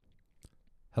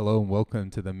Hello and welcome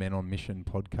to the Men on Mission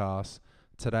podcast.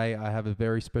 Today I have a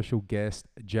very special guest,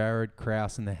 Jared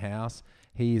Kraus, in the house.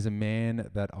 He is a man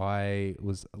that I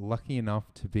was lucky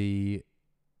enough to be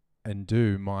and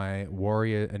do my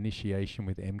warrior initiation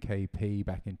with MKP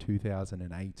back in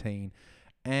 2018.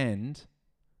 And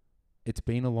it's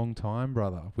been a long time,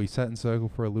 brother. We sat in circle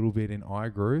for a little bit in I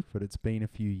group, but it's been a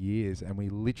few years, and we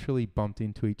literally bumped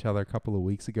into each other a couple of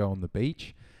weeks ago on the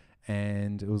beach,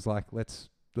 and it was like, let's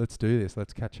do this.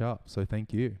 Let's catch up. So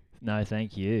thank you. No,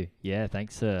 thank you. Yeah,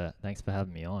 thanks for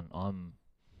having me on.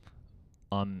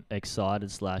 I'm excited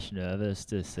slash nervous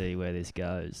to see where this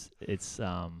goes.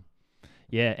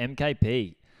 Yeah,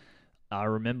 MKP. I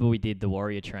remember we did the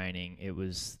warrior training. It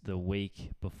was the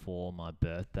week before my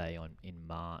birthday in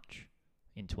March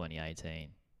in 2018.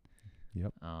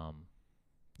 Yep.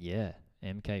 Yeah,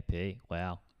 MKP.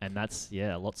 Wow. And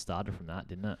a lot started from that,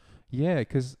 didn't it? Yeah,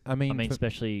 because I mean,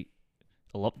 especially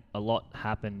a lot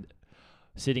happened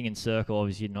sitting in circle.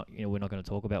 Obviously, we're not going to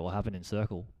talk about what happened in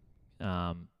circle,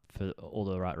 for all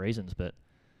the right reasons. But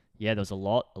yeah, there was a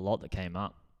lot that came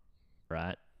up,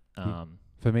 right?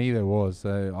 for me there was.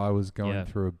 So I was going Yeah.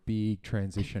 through a big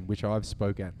transition, which I've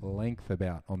spoke at length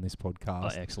about on this Oh,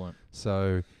 podcast. excellent.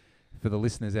 So for the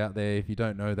listeners out there, if you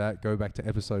don't know that, go back to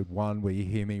episode 1 where you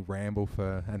hear me ramble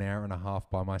for an hour and a half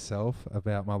by myself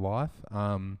about my life.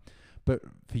 But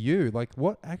for you, like,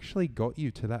 what actually got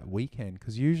you to that weekend?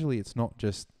 Because usually it's not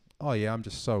just, oh yeah, I'm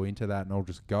just so into that and I'll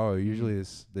just go. Usually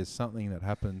there's something that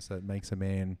happens that makes a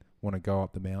man want to go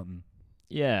up the mountain.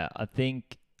 Yeah, I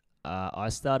think I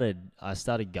started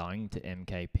going to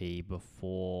MKP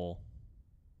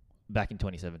back in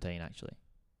 2017 actually.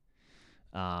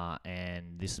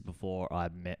 And this is before I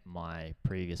met my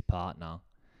previous partner.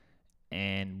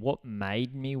 And what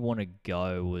made me want to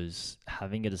go was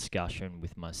having a discussion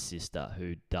with my sister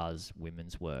who does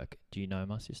women's work. Do you know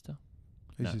my sister?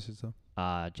 Who's No. your sister?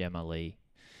 Gemma Lee.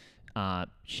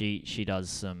 She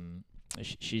does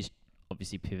she's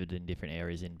obviously pivoted in different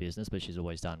areas in business, but she's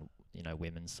always done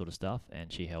women's sort of stuff,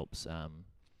 and she helps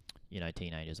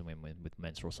teenagers and women with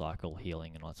menstrual cycle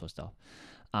healing and all that sort of stuff.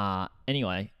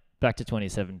 Anyway, back to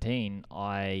 2017,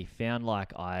 I found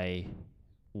like there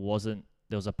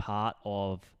was a part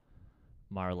of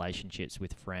my relationships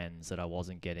with friends that I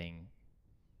wasn't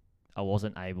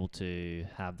able to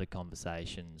have the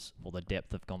conversations or the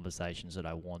depth of conversations that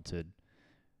I wanted,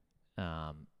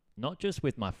 not just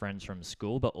with my friends from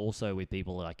school, but also with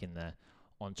people like in the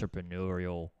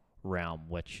entrepreneurial realm,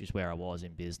 which is where I was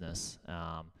in business.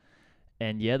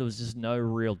 And yeah, there was just no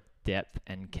real depth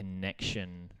and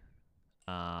connection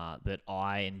that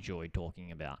I enjoyed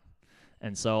talking about.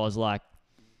 And so I was like,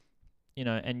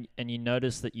 and you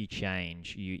notice that you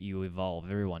change, you evolve.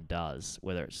 Everyone does,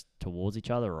 whether it's towards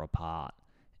each other or apart.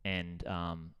 And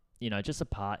just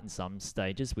apart in some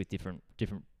stages with different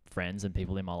friends and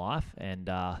people in my life, and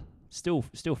still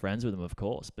friends with them, of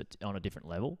course, but on a different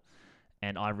level.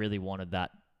 And I really wanted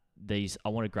that. I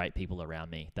wanted great people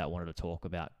around me that wanted to talk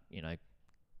about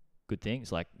good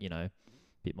things, like a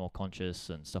bit more conscious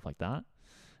and stuff like that.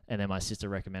 And then my sister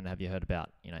recommended, have you heard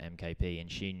about MKP? And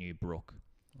she knew Brooke.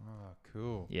 Oh,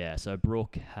 cool. Yeah, so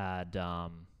Brooke had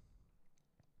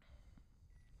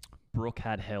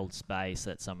held space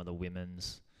at some of the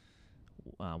women's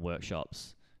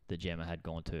workshops that Gemma had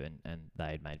gone to, and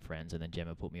they had made friends. And then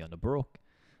Gemma put me on to Brooke,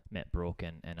 met Brooke,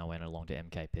 and I went along to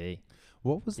MKP.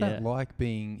 What was that like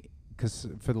being, because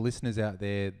for the listeners out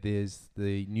there, there's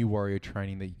the new warrior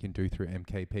training that you can do through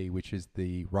MKP, which is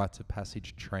the rites of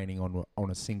passage training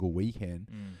on a single weekend.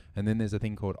 And then there's a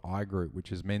thing called I group,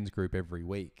 which is men's group every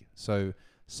week. So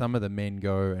some of the men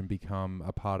go and become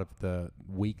a part of the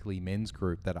weekly men's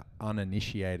group that are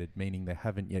uninitiated, meaning they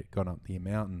haven't yet gone up the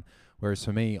mountain. Whereas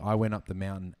for me, I went up the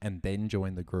mountain and then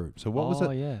joined the group. So what was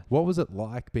it? Yeah. What was it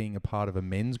like being a part of a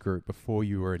men's group before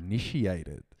you were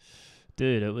initiated?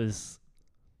 Dude, it was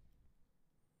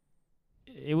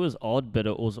odd, but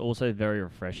it was also very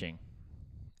refreshing.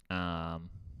 To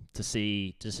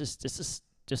see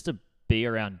just to be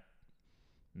around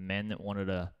men that wanted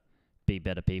to be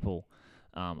better people.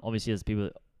 Obviously, there's people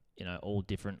that, all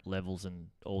different levels and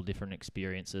all different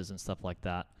experiences and stuff like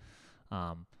that.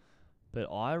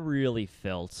 But I really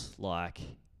felt like,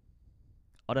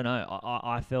 I don't know,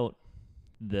 I felt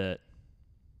that,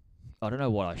 I don't know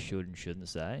what I should and shouldn't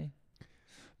say.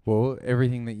 Well,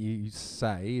 everything that you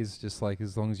say is just like,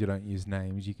 as long as you don't use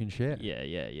names, you can share.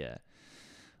 Yeah.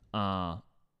 I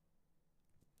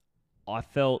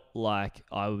felt like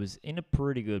I was in a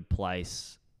pretty good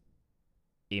place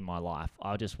in my life.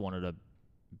 I just wanted a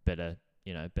better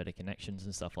connections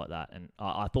and stuff like that. And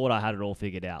I thought I had it all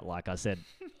figured out. Like I said,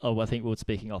 I think we were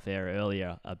speaking off air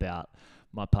earlier about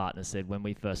my partner said when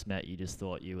we first met, you just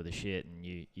thought you were the shit and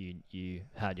you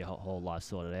had your whole life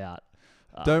sorted out.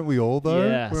 Don't we all though?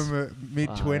 yes. When we're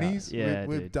mid-20s, yeah,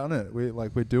 we've dude. done it.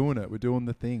 We're doing it. We're doing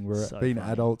the thing. We're So been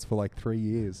funny. adults for like 3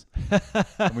 years,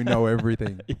 and we know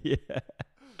everything. Yeah.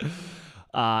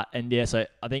 And yeah, so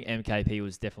I think MKP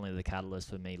was definitely the catalyst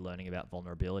for me learning about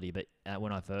vulnerability. But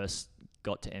when I first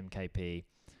got to MKP,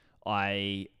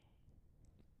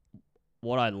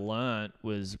 what I learned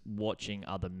was watching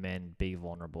other men be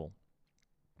vulnerable,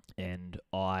 and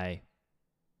I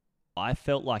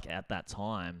felt like at that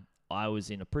time I was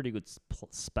in a pretty good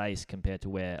space compared to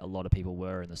where a lot of people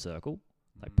were in the circle,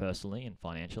 like personally and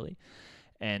financially,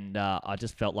 and I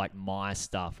just felt like my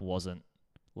stuff wasn't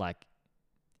like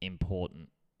important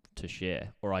to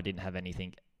share, or I didn't have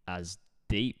anything as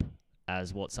deep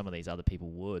as what some of these other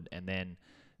people would, and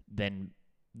then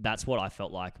that's what I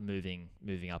felt like moving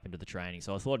up into the training.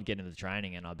 So I thought I'd get into the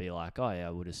training and I'd be like, oh yeah,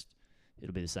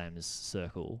 it'll be the same as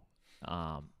circle.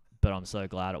 But I'm so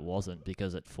glad it wasn't,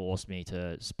 because it forced me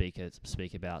to speak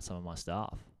about some of my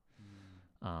stuff.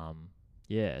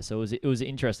 Yeah, so it was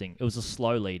interesting. It was a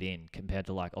slow lead in compared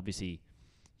to, like, obviously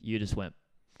you just went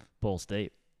balls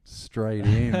deep. Straight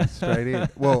in.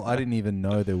 Well, I didn't even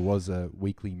know there was a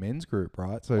weekly men's group,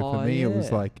 right? So for me, it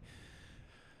was like,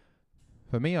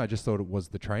 I just thought it was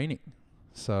the training.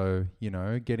 So,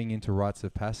 getting into rites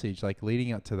of passage, like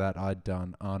leading up to that, I'd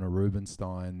done Anna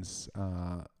Rubinstein's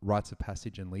rites of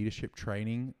passage and leadership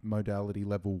training modality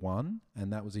level 1,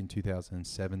 and that was in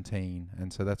 2017.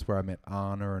 And so that's where I met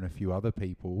Anna and a few other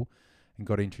people and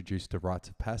got introduced to rites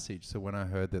of passage. So when I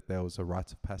heard that there was a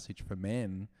rites of passage for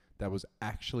men that was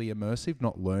actually immersive,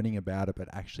 not learning about it, but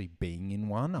actually being in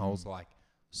one, I was like,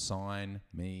 sign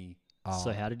me up.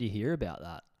 So how did you hear about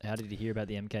that? How did you hear about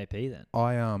the MKP then?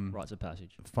 Rites of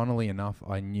Passage. Funnily enough,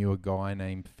 I knew a guy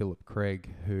named Philip Craig,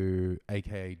 who,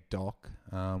 aka Doc,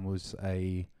 was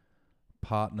a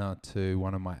partner to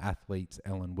one of my athletes,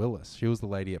 Ellen Willis. She was the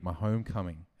lady at my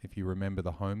homecoming, if you remember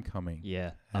the homecoming.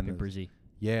 Yeah, and up in Brizzy.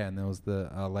 Yeah, and there was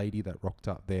a lady that rocked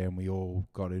up there, and we all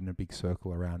got in a big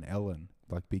circle around Ellen,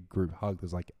 like big group hug.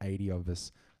 There's like 80 of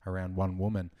us around one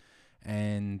woman.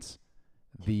 And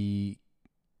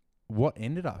what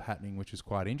ended up happening, which was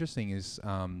quite interesting, is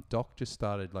Doc just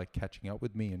started like catching up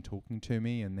with me and talking to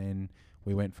me, and then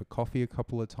we went for coffee a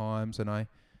couple of times, and I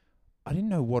didn't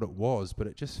know what it was, but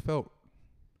it just felt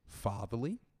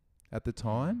fatherly at the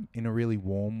time in a really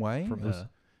warm way. From her?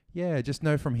 Yeah, just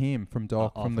from him, from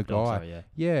Doc, from the guy. Sorry,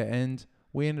 Yeah, and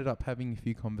we ended up having a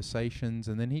few conversations,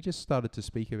 and then he just started to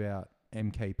speak about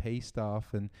MKP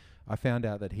stuff, and I found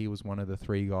out that he was one of the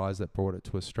 3 guys that brought it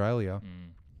to Australia.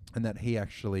 And that he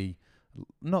actually,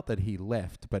 not that he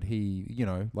left, but he,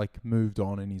 moved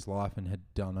on in his life and had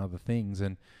done other things.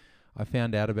 And I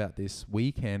found out about this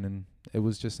weekend, and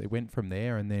it went from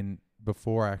there. And then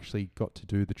before I actually got to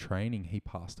do the training, he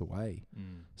passed away.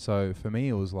 So for me,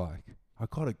 it was like, I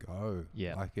gotta go.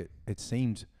 Yeah. Like it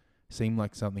seemed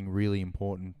like something really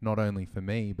important, not only for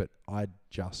me, but I'd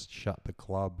just shut the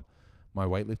club, my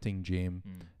weightlifting gym,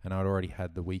 and I'd already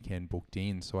had the weekend booked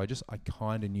in. So I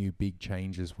kind of knew big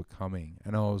changes were coming,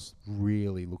 and I was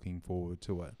really looking forward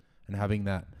to it and having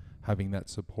that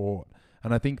support.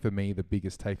 And I think for me, the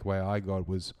biggest takeaway I got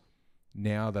was,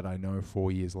 now that I know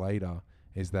 4 years later,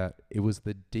 is that it was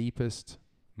the deepest,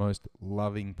 most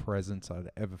loving presence I'd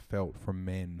ever felt from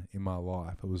men in my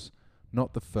life. It was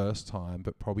not the first time,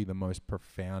 but probably the most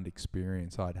profound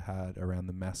experience I'd had around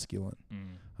the masculine.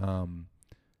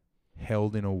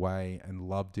 Held in a way and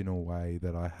loved in a way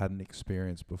that I hadn't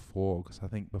experienced before. Because I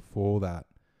think before that,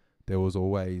 there was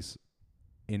always,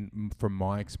 from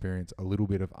my experience, a little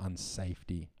bit of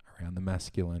unsafety around the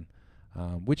masculine,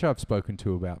 which I've spoken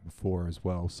to about before as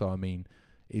well. So, I mean,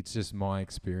 it's just my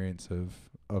experience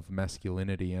of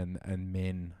masculinity and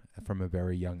men from a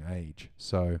very young age.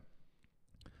 So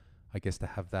I guess to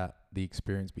have the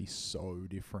experience be so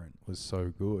different was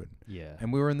so good. Yeah.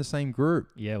 And we were in the same group.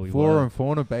 Yeah, we Flora were. and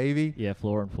Fauna, baby. Yeah,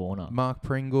 Flora and Fauna. Mark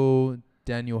Pringle,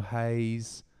 Daniel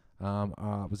Hayes,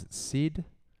 was it Sid?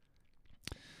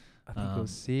 I think it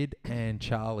was Sid and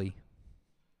Charlie.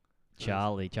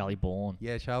 Charlie Bourne.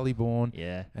 Yeah, Charlie Bourne.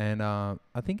 Yeah. And I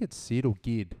think it's Sid or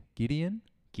Gideon.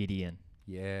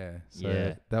 Yeah.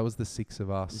 So that was the 6 of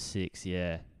us. 6,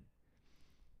 yeah.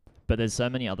 But there's so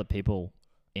many other people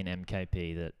in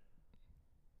MKP that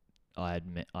I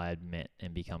had met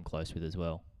and become close with as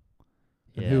well.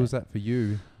 And who was that for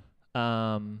you?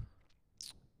 The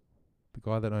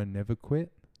guy that I never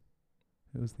quit?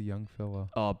 Who was the young fella?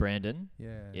 Oh, Brandon.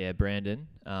 Yeah. Yeah, Brandon.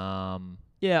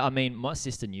 Yeah, I mean, my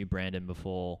sister knew Brandon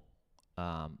before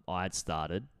I had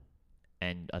started,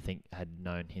 and I think had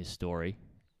known his story.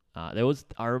 There was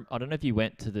I don't know if you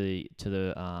went to the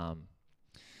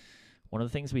one of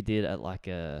the things we did at like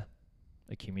a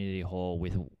community hall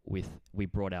with we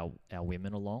brought our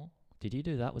women along. Did you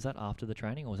do that? Was that after the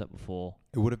training or was that before?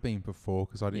 It would have been before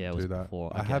because I Yeah, it didn't was do that.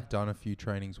 before. I Okay. have done a few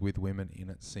trainings with women in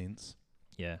it since.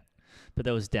 Yeah, but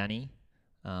there was Danny,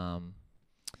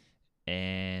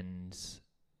 and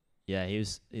yeah,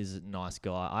 he's a nice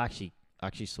guy. I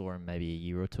actually saw him maybe a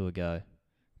year or two ago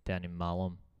down in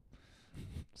Mullum.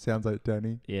 Sounds like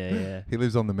Danny. Yeah, yeah. He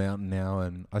lives on the mountain now,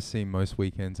 and I see him most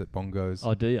weekends at Bongos.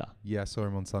 Oh, do ya? Yeah, I saw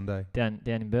him on Sunday. Down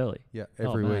in Burleigh. Yeah, Oh,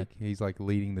 every mad. week. He's like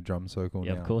leading the drum circle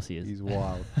Yeah, now. of course he is. He's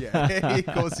wild. Yeah, of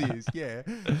course he is. Yeah,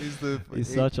 He's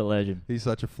such a legend. he's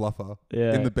such a fluffer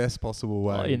Yeah, in the best possible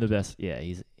way. Oh, in the best. Yeah,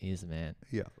 he's the man.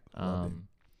 Yeah, love him. Um,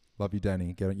 Love you,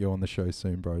 Danny. Get you on the show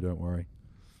soon, bro. Don't worry.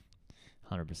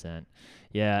 100%.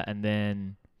 Yeah, and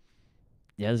then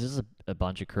there's just a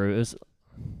bunch of crew. It was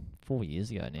 4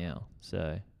 years ago now,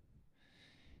 so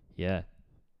yeah,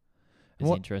 it's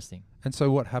What- interesting. And so,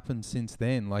 what happened since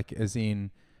then? Like, as in,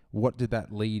 what did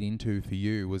that lead into for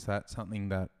you? Was that something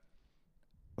that,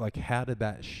 like, how did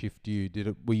that shift you?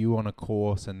 Were you on a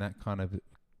course and that kind of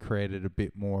created a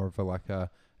bit more of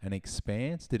an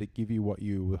expanse? Did it give you what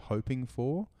you were hoping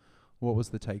for? What was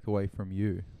the takeaway from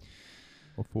you,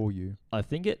 or for you? I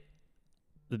think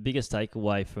the biggest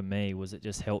takeaway for me was it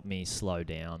just helped me slow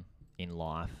down in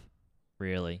life,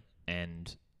 really,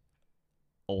 and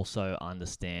also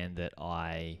understand that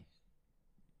I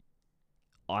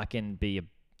can be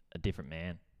a different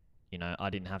man. You know,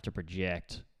 I didn't have to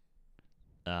project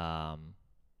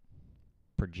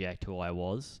who I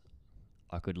was.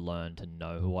 I could learn to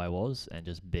know who I was and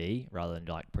just be, rather than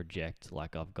like project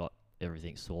like I've got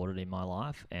everything sorted in my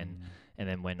life. And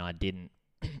then when I didn't,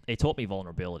 it taught me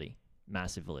vulnerability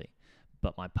massively.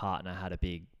 But my partner had a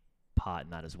big part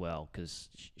in that as well because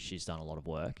she's done a lot of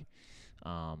work.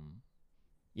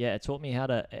 Yeah, it taught me how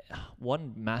to.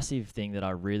 One massive thing that I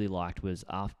really liked was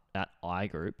at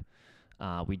iGroup,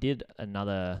 we did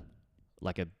another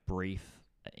like a brief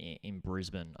in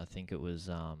Brisbane. I think it was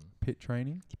Pit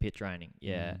training. pit training.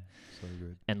 Yeah. So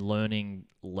good. And learning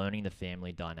the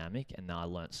family dynamic, and I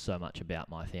learnt so much about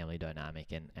my family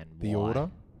dynamic and The why. order.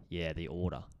 Yeah, the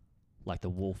order, like the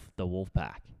wolf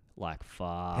pack, like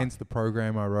far. Hence the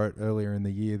program I wrote earlier in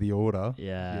the year, The Order.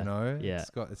 Yeah, You know, yeah.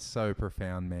 it's so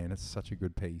profound, man. It's such a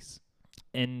good piece.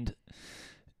 And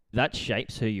that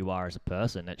shapes who you are as a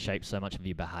person. It shapes so much of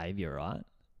your behavior, right?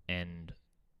 And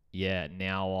yeah,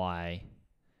 now I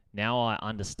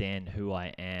understand who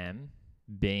I am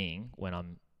being when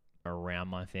I'm around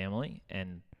my family,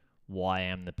 and why I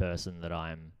am the person that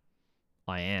I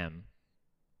am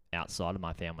outside of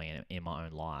my family and in my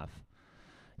own life.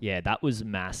 Yeah, that was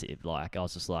massive. Like, I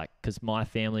was just like, because my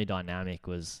family dynamic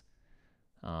was,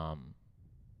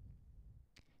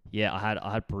 yeah, I had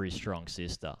a pretty strong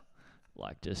sister.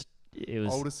 Like, just, it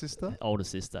was... Older sister? Older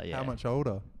sister, yeah. How much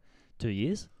older? 2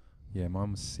 years? Yeah,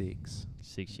 mine was 6.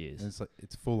 6 years. And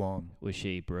it's full on. Was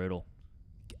she brutal?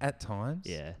 At times.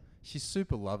 Yeah, She's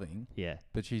super loving, yeah.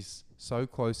 but she's so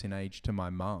close in age to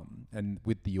my mum. And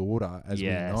with The Order, as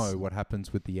Yes. we know, what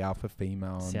happens with the alpha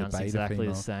female and Sounds the beta exactly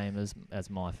female. the same as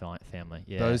my family.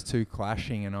 Yeah. Those two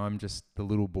clashing, and I'm just the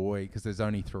little boy because there's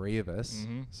only 3 of us.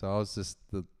 Mhm. So I was just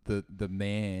the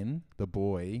man, the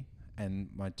boy, and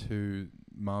my 2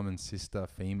 mum and sister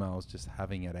females just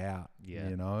having it out. Yeah.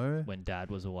 You know? When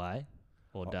dad was away,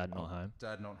 or dad Oh, not home.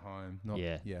 Dad not home. Not,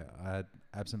 Yeah. Yeah, I had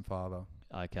absent father.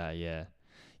 Okay, yeah.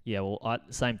 Yeah, well,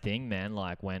 same thing, man.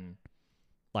 Like when,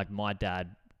 like my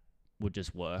dad would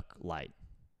just work late,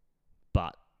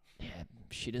 but yeah,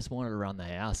 she just wanted to run the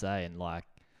house, and like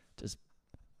just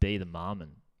be the mum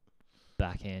and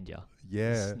backhand you.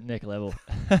 Yeah. Just neck level.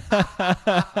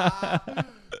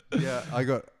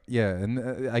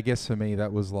 And I guess for me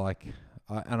that was like,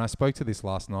 I spoke to this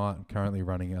last night. I'm currently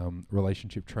running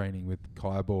relationship training with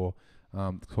Kybor,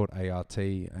 called ART,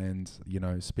 and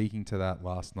speaking to that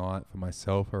last night for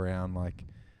myself around like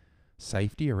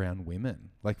safety around women,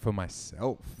 like for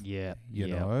myself. Yeah. You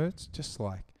know, it's just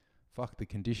like, fuck, the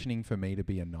conditioning for me to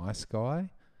be a nice guy,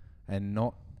 and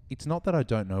it's not that I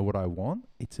don't know what I want.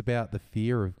 It's about the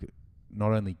fear of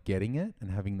not only getting it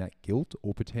and having that guilt,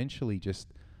 or potentially just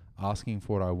asking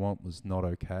for what I want was not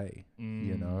okay,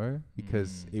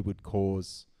 because it would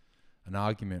cause an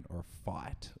argument or a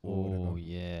fight or Oh whatever.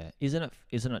 yeah. Isn't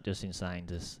it just insane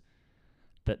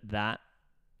that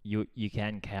you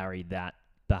can carry that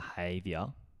behavior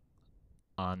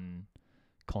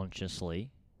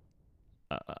unconsciously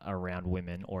around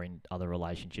women or in other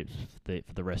relationships for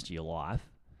the rest of your life,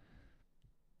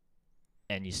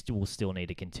 and you still need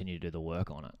to continue to do the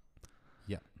work on it.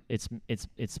 Yeah.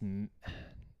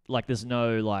 like there's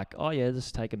no like, oh yeah,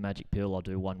 just take a magic pill. I'll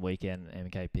do one weekend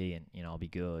MKP and I'll be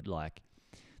good. Like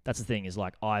that's the thing is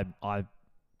like I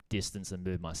distanced and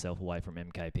moved myself away from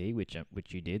MKP,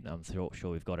 which you did. I'm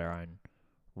sure we've got our own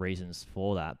reasons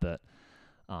for that, but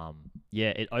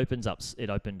it opened up.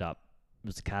 It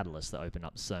was a catalyst that opened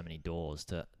up so many doors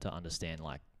to understand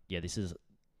like, yeah, this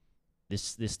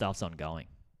stuff's ongoing.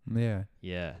 Yeah.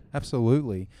 Yeah.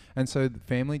 Absolutely. And so the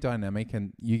family dynamic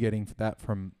and you getting that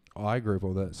from iGroup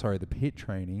or the PIT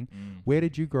training, where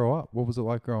did you grow up? What was it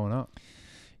like growing up?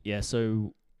 Yeah,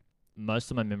 so most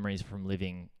of my memories from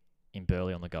living in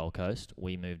Burleigh on the Gold Coast.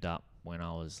 We moved up when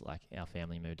I was our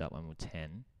family moved up when we were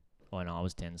 10. When I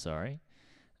was 10, sorry.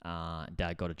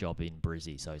 Dad got a job in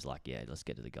Brizzy, so he's like, yeah, let's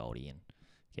get to the Goldie and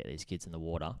get these kids in the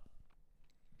water.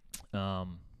 We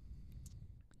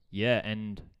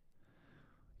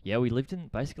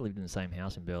basically lived in the same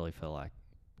house in Burleigh for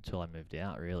until I moved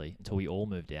out, really, until we all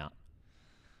moved out.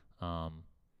 I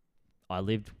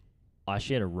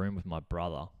shared a room with my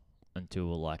brother until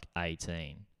we were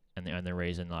 18, and the only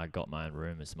reason I got my own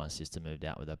room is my sister moved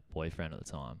out with her boyfriend at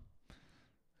the time.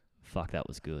 Fuck, that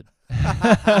was good. Not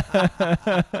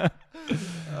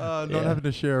having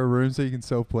to share a room so you can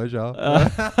self-pleasure.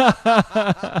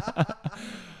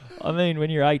 I mean, when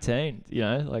you're 18,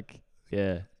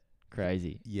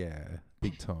 crazy. Yeah,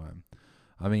 big time.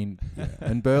 I mean,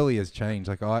 and Burleigh has changed.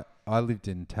 I lived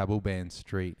in Tabalban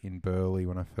Street in Burleigh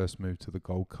when I first moved to the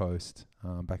Gold Coast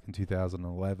back in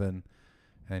 2011.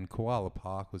 And Koala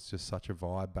Park was just such a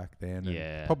vibe back then.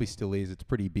 Yeah. And probably still is. It's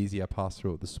pretty busy. I passed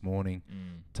through it this morning,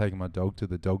 taking my dog to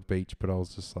the dog beach. But I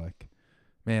was just like,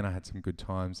 man, I had some good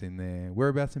times in there.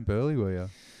 Whereabouts in Burleigh were you?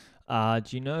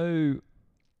 Do you know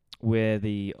where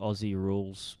the Aussie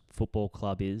Rules Football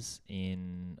Club is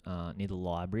in near the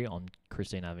library on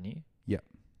Christine Avenue? Yep.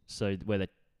 So where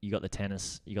you got the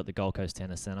tennis, you got the Gold Coast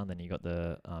Tennis Centre, then you got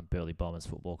the Burleigh Bombers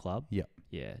Football Club. Yep.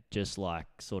 Yeah, just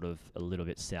sort of a little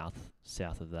bit south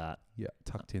of that. Yeah,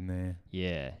 tucked in there.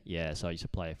 Yeah. So I used to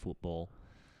play football.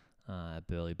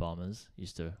 Burleigh Bombers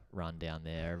used to run down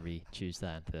there every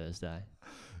Tuesday and Thursday.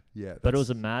 Yeah, but it was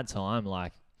a mad time.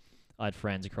 I had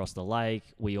friends across the lake.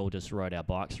 We all just rode our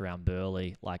bikes around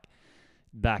Burleigh.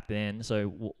 Back then, so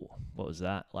what was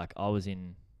that? I was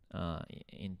in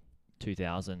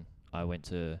 2000. I went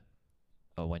to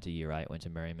year 8. Went to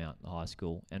Marymount High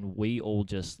School, and we all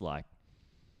just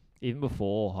even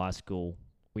before high school,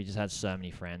 we just had so many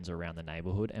friends around the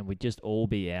neighborhood, and we'd just all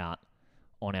be out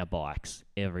on our bikes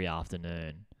every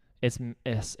afternoon. It's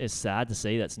sad to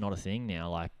see that's not a thing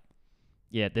now.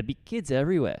 There'd be kids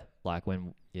everywhere.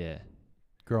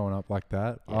 Growing up like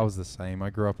that, Yeah. I was the same. I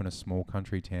grew up in a small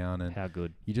country town, and How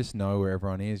good. you just know where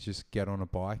everyone is. Just get on a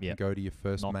bike Yep. and go to your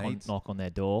first mates. Knock on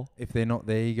their door. If they're not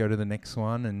there, you go to the next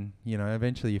one, and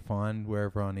eventually you find where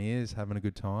everyone is having a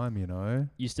good time.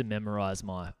 Used to memorize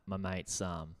my mates'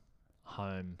 home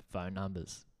phone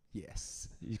numbers. Yes,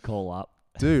 You call up.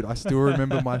 dude. I still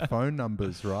remember my phone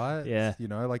numbers. Right? Yeah.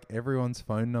 Everyone's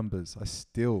phone numbers. And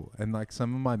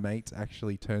some of my mates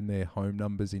actually turned their home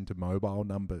numbers into mobile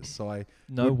numbers. So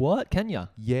What? Can ya?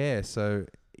 Yeah. So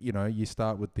you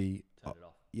start with the Turn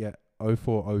it off.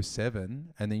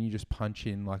 0407, and then you just punch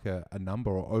in a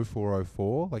number, or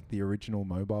 0404, the original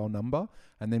mobile number,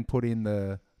 and then put in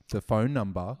the phone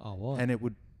number, Oh, what? and it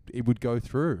would go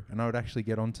through, and I would actually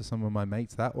get onto some of my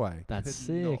mates that way. That's Could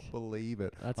sick. not believe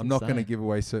it. That's I'm not going to insane. give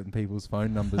away certain people's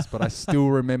phone numbers, but I still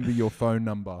remember your phone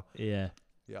number. Yeah.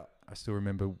 Yeah. I still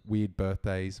remember weird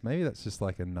birthdays. Maybe that's just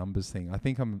a numbers thing. I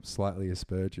think I'm slightly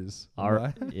Asperger's.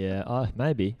 Yeah.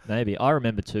 Maybe. I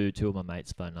remember two of my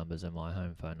mates' phone numbers and my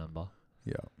home phone number.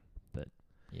 Yeah.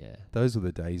 Yeah. Those were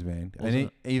the days, man.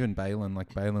 Wasn't And even Balin,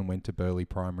 Balin went to Burleigh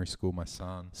Primary School, my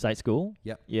son. State school?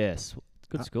 Yep. Yes.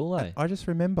 Good school, eh? I just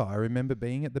remember. I remember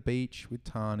being at the beach with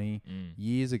Tani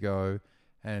years ago,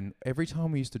 and every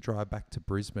time we used to drive back to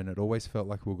Brisbane, it always felt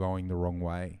like we were going the wrong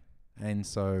way. And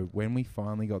so when we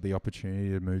finally got the opportunity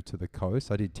to move to the coast,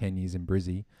 I did 10 years in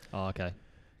Brizzy. Oh, okay.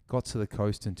 Got to the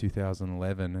coast in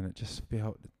 2011, and it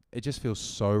just feels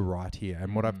so right here.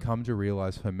 And what I've come to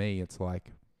realize for me, it's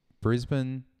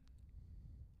Brisbane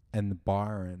and the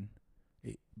Byron.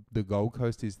 The Gold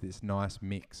Coast is this nice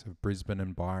mix of Brisbane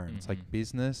and Byron. It's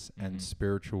business and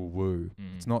spiritual woo.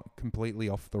 It's not completely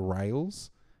off the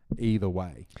rails either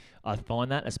way. I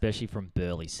find that especially from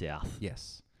Burleigh South.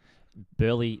 Yes.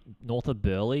 Burleigh, north of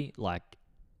Burleigh, I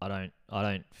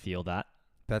don't feel that.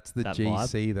 That's the that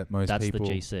GC that most That's people...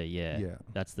 That's the GC, yeah. Yeah.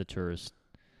 That's the tourist.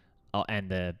 Oh, and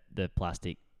the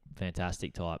plastic,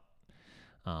 fantastic type,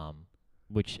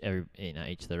 which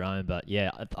each their own. But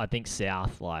yeah, I think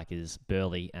south is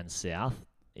Burleigh and south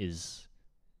is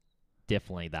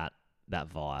definitely that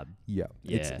vibe. Yeah.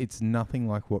 Yeah. It's nothing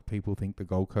like what people think the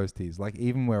Gold Coast is. Like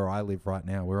even where I live right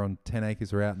now, we're on 10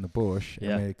 acres, we're out in the bush,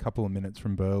 Yeah. and we're a couple of minutes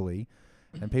from Burleigh.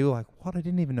 And people are like, what? I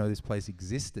didn't even know this place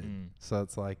existed. So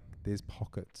it's like, there's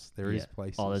pockets. There is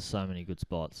places. Oh, there's so many good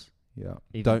spots. Yeah.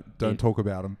 Even- Don't talk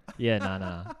about them. Yeah,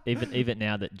 no. Even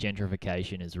now that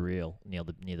gentrification is real near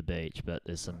the beach, but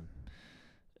there's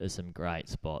some great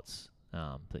spots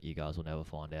that you guys will never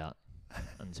find out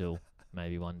until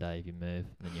maybe one day if you move,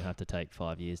 and then you have to take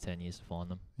 5 years, 10 years to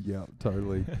find them. Yeah,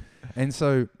 totally. And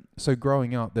so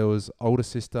growing up, there was older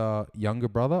sister, younger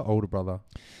brother, older brother.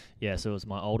 Yeah, so it was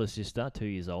my older sister, 2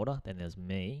 years older. Then there's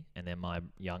me, and then my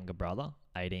younger brother,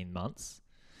 18 months,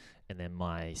 and then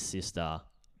my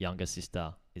younger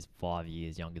sister, is 5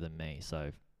 years younger than me.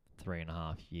 So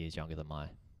 3.5 years younger than my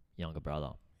younger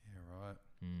brother. Yeah, right.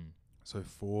 Mm. So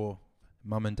 4,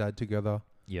 mum and dad together.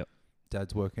 Yep.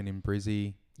 Dad's working in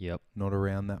Brizzy. Yep. Not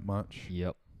around that much.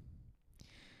 Yep.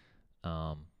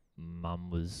 Mum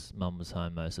was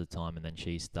home most of the time, and then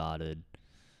she started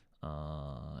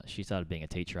being a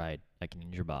teacher aide at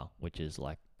Ninja Bar, which is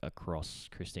like across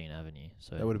Christine Avenue.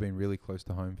 So That would have been really close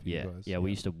to home for you guys. Yeah, we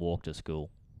used to walk to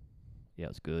school. Yeah, it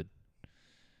was good.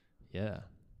 Yeah.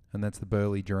 And that's the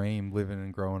Burleigh dream, living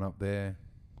and growing up there.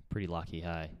 Pretty lucky,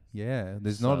 hey. Yeah,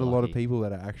 there's So not a lot of lucky. people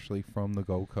that are actually from the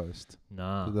Gold Coast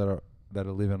Nah. that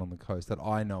are living on the coast that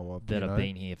I know of. That have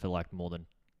been here for like more than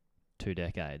 2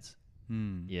 decades.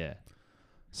 Yeah.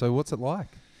 So what's it like?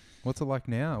 What's it like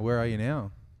now? Where are you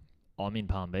now? I'm in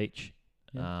Palm Beach.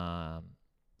 Yeah.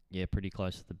 Yeah, pretty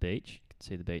close to the beach. You can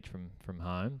see the beach from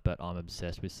home, but I'm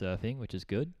obsessed with surfing, which is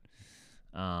good.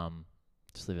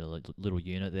 Just live in a little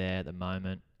unit there at the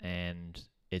moment, and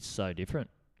it's so different.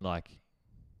 Like,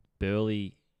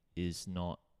 Burleigh is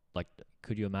not, like,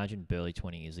 could you imagine Burleigh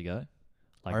 20 years ago?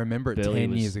 Like, I remember it Burleigh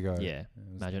 10 was- years ago. Yeah,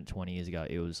 imagine 20 years ago.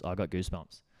 I got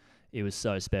goosebumps. It was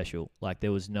so special. Like,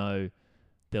 there was no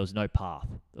path.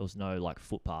 There was no like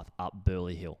footpath up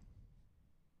Burleigh Hill.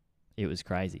 It was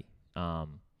crazy.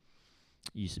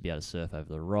 You used to be able to surf over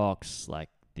the rocks.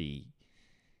 You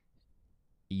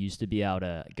used to be able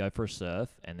to go for a surf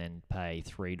and then pay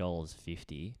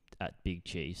 $3.50 at Big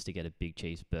Chiefs to get a Big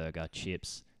Chiefs burger,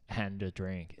 chips, and a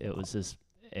drink. It was just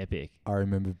epic. I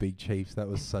remember Big Chiefs. That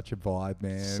was such a vibe,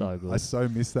 man. So good. I so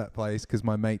miss that place because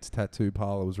my mate's tattoo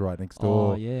parlor was right next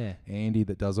door. Oh yeah, Andy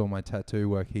that does all my tattoo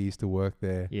work, he used to work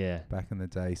there yeah. back in the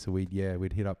day. So we'd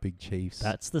hit up Big Chiefs.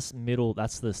 That's this middle.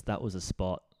 That was a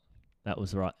spot. That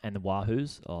was right. And the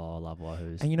Wahoos. Oh, I love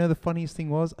Wahoos. And you know, the funniest thing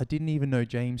was, I didn't even know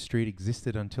James Street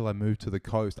existed until I moved to the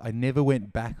coast. I never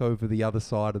went back over the other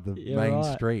side of the main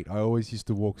street. I always used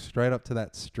to walk straight up to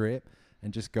that strip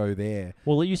and just go there.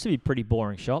 Well, it used to be pretty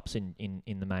boring shops in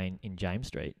James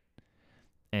Street.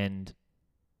 And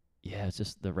yeah, it's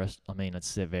just the rest. I mean,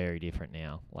 it's very different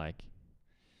now. Like,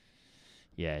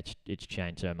 yeah, it's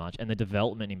changed so much. And the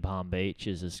development in Palm Beach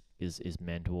is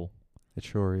mental. It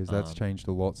sure is. That's changed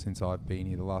a lot since I've been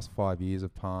here. The last 5 years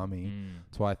of Palmy.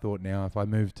 That's why I thought now if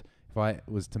I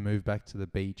was to move back to the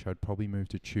beach, I'd probably move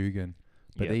to Tugun.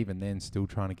 But Yep. even then, still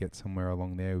trying to get somewhere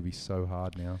along there would be so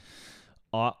hard now.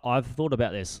 I've thought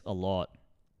about this a lot.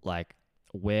 Like,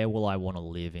 where will I want to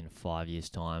live in 5 years'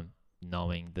 time,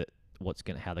 knowing that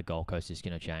how the Gold Coast is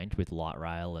gonna change with light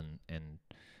rail and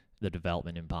the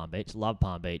development in Palm Beach. Love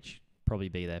Palm Beach. Probably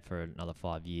be there for another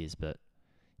 5 years, but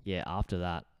yeah, after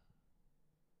that,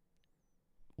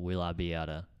 will I be able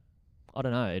to? I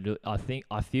don't know.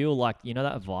 I feel like, you know,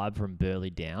 that vibe from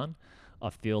Burleigh down. I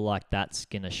feel like that's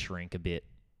gonna shrink a bit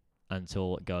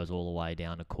until it goes all the way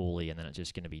down to Cooley, and then it's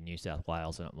just gonna be New South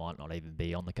Wales, and it might not even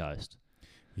be on the coast.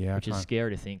 Yeah, Which is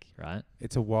scary to think, right?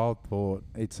 It's a wild thought.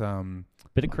 It's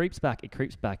But it creeps back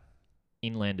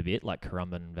inland a bit, like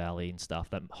Currumbin Valley and stuff.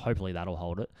 That hopefully that'll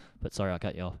hold it. But sorry, I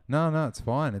cut you off. No, it's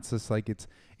fine. It's just like it's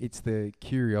the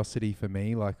curiosity for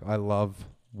me. Like, I love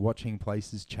watching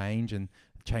places change, and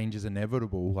change is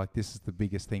inevitable. Like, this is the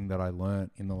biggest thing that I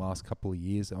learnt in the last couple of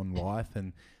years on life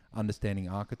and understanding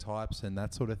archetypes and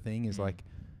that sort of thing is like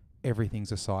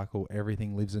everything's a cycle.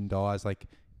 Everything lives and dies. Like,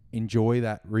 enjoy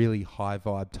that really high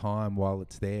vibe time while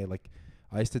it's there. Like,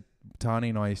 Tani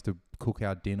and I used to cook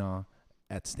our dinner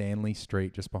at Stanley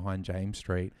Street, just behind James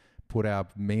Street, put our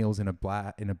meals in a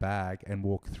bag and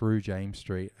walk through James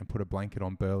Street and put a blanket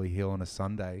on Burleigh Hill on a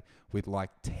Sunday with like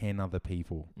 10 other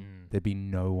people. There'd be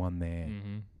no one there,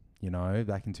 you know,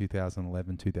 back in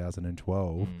 2011,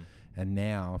 2012. And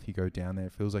now if you go down there,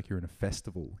 it feels like you're in a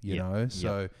festival, you know?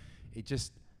 So it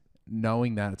just,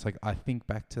 knowing that, it's like, I think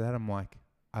back to that, I'm like,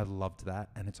 I loved that,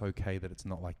 and it's okay that it's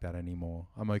not like that anymore.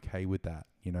 I'm okay with that,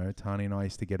 you know? Tani and I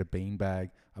used to get a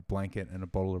beanbag, a blanket, and a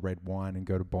bottle of red wine and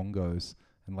go to Bongos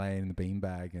and lay in the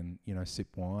beanbag and, you know, sip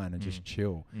wine and just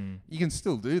chill. Mm. You can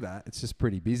still do that. It's just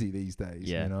pretty busy these days,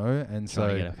 Yeah. you know? And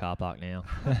Trying to get a car park now.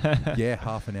 yeah,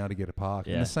 half an hour to get a park.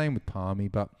 Yeah. And the same with Palmy.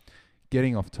 But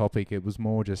getting off topic, it was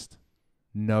more just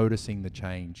noticing the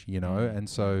change, you know? And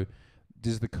so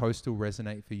does the coastal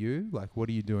resonate for you? Like, what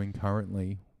are you doing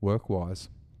currently work-wise?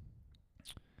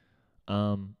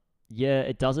 Yeah,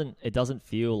 it doesn't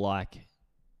feel like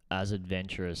as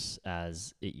adventurous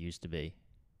as it used to be.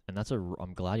 And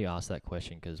I'm glad you asked that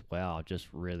question, because wow, I've just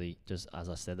as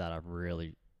I said that, I've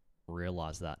really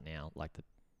realized that now, like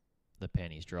the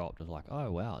pennies dropped. I was like,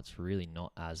 oh wow, it's really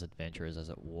not as adventurous as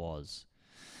it was.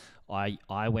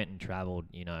 I went and traveled,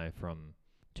 you know, from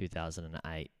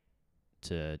 2008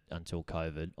 to until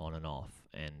COVID, on and off,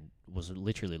 and was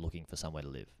literally looking for somewhere to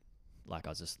live. Like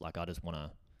I just want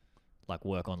to like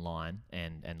work online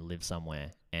and live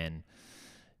somewhere. And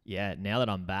yeah, now that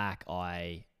I'm back,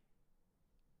 I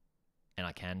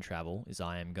can travel,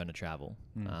 I am going to travel,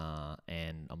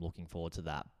 and I'm looking forward to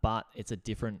that. But it's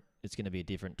going to be a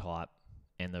different type,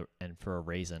 and for a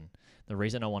reason. The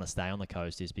reason I want to stay on the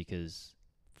coast is because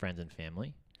friends and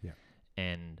family. Yeah.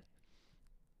 And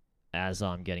as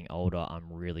I'm getting older,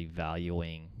 I'm really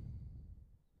valuing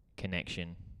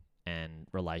connection and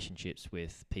relationships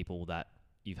with people that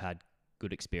you've had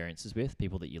good experiences with,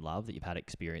 people that you love, that you've had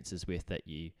experiences with, that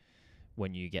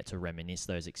when you get to reminisce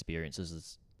those experiences,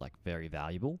 is like very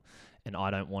valuable. And I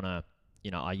don't want to,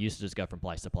 you know, I used to just go from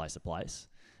place to place to place.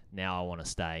 Now I want to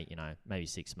stay, you know, maybe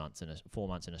 4 months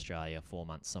in Australia, 4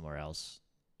 months somewhere else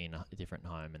in a different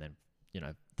home, and then, you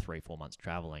know, 3-4 months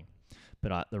traveling.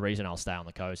 But the reason I'll stay on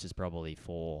the coast is probably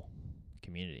for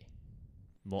community.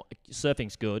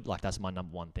 Surfing's good, like that's my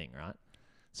number one thing, right?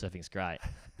 Surfing's great,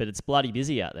 but it's bloody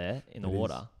busy out there in the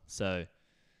water. So,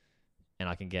 and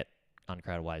I can get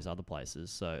uncrowded waves other places.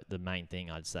 So the main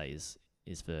thing I'd say is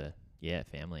for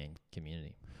family and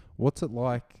community. What's it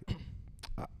like?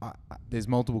 There's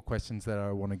multiple questions that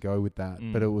I want to go with that,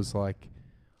 but it was like,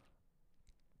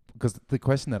 because the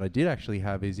question that I did actually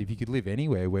have is, if you could live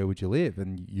anywhere, where would you live?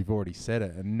 And you've already said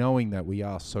it. And knowing that we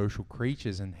are social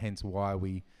creatures, and hence why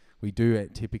we do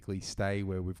typically stay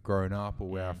where we've grown up or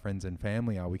where our friends and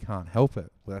family are, we can't help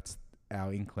it. Well, that's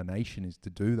our inclination, is to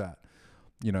do that.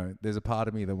 You know, there's a part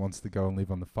of me that wants to go and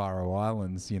live on the Faroe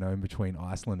Islands, you know, in between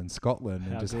Iceland and Scotland,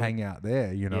 and just hang out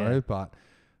there, you know, but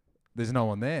there's no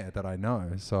one there that I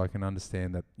know. So I can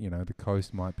understand that, you know, the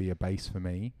coast might be a base for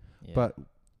me. Yeah. But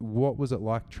what was it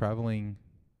like traveling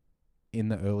in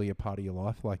the earlier part of your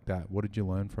life like that? What did you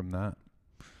learn from that?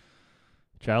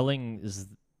 Traveling is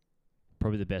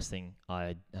probably the best thing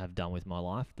I have done with my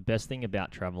life. The best thing about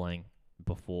traveling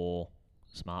before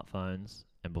smartphones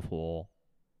and before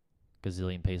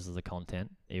gazillion pieces of content,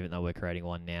 even though we're creating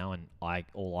one now, and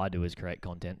all I do is create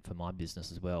content for my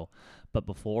business as well. But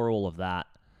before all of that,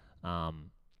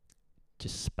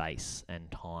 just space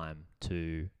and time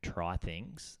to try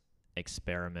things,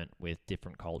 experiment with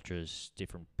different cultures,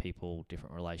 different people,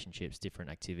 different relationships,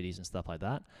 different activities and stuff like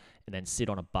that, and then sit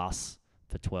on a bus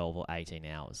for 12 or 18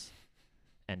 hours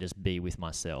and just be with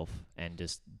myself and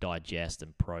just digest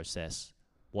and process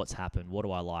what's happened, what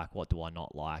do I like, what do I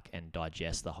not like, and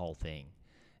digest the whole thing.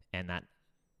 And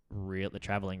the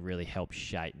traveling really helped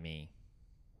shaped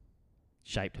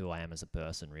who I am as a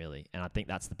person, really. And I think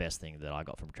that's the best thing that I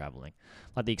got from traveling.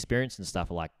 Like, the experience and stuff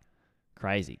are like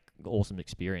crazy, awesome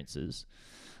experiences.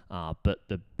 But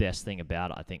the best thing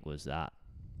about it, I think, was that.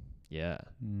 Yeah.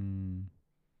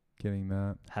 Getting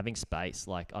that. Having space.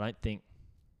 Like, I don't think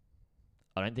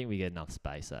we get enough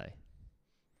space,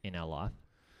 in our life.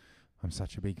 I'm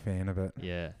such a big fan of it.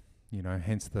 Yeah. You know,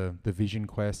 hence the vision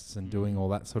quests and doing all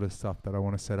that sort of stuff that I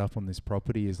want to set up on this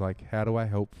property, is like, how do I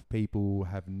help people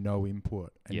have no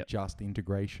input and just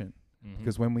integration?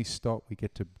 Because when we stop, we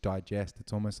get to digest.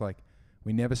 It's almost like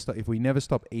we never stop. If we never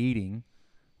stop eating,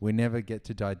 we never get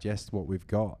to digest what we've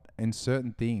got. And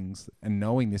certain things, and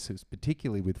knowing this is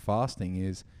particularly with fasting,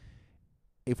 is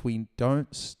if we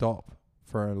don't stop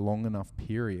for a long enough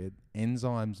period,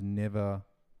 enzymes never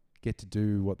get to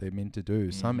do what they're meant to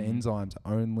do. Some enzymes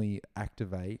only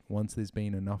activate once there's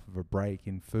been enough of a break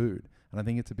in food. And I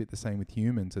think it's a bit the same with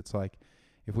humans. It's like,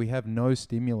 if we have no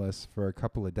stimulus for a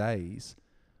couple of days,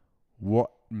 what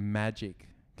magic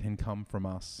can come from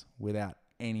us without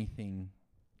anything,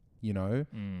 you know,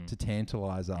 to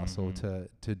tantalize us or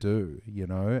to do, you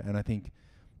know? And I think,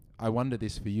 I wonder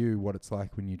this for you, what it's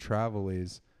like when you travel,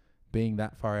 is being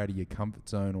that far out of your comfort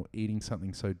zone, or eating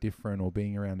something so different, or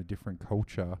being around a different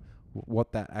culture,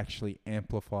 what that actually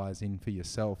amplifies in for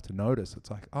yourself to notice.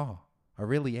 It's like, oh, I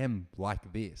really am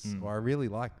like this, or I really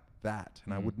like that,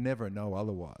 and I would never know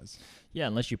otherwise. Yeah,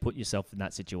 unless you put yourself in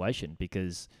that situation,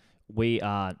 because we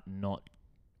are not.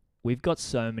 We've got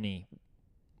so many.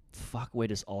 We're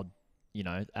just odd,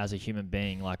 as a human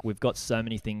being. Like, we've got so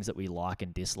many things that we like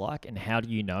and dislike, and how do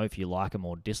you know if you like them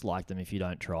or dislike them if you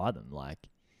don't try them? Like,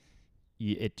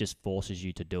 it just forces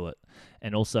you to do it.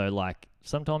 And also, like,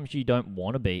 sometimes you don't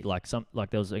want to be like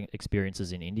there was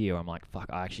experiences in India where I'm like, fuck,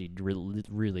 I actually really,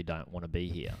 really don't want to be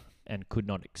here, and could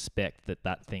not expect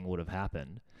that thing would have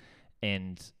happened.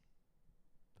 And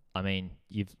I mean,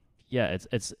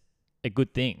 it's a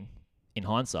good thing in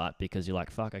hindsight, because you're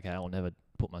like, fuck, okay, I'll never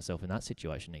put myself in that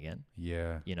situation again.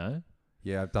 Yeah.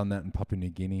 Yeah, I've done that in Papua New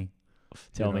Guinea.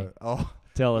 Tell me. Oh,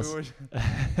 Tell us.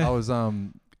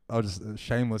 I'll just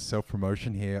shameless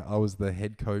self-promotion here. I was the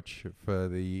head coach for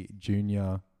the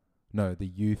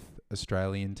youth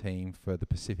Australian team for the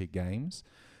Pacific Games,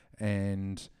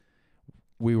 and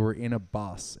we were in a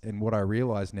bus, and what I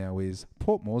realize now is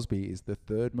Port Moresby is the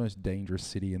third most dangerous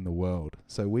city in the world.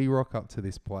 So we rock up to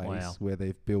this place where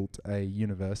they've built a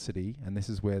university, and this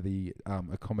is where the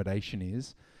accommodation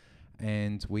is,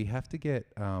 and we have to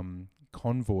get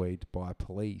convoyed by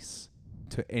police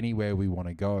to anywhere we want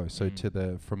to go. So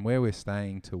from where we're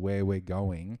staying to where we're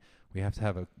going, we have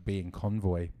to be in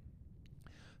convoy.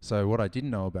 So what I didn't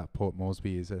know about Port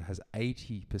Moresby is it has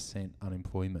 80%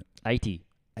 unemployment. 80%.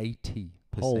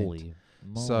 Holy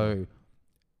moly. So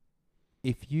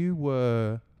if you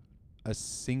were a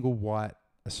single white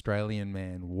Australian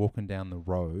man walking down the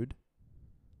road,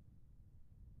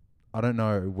 I don't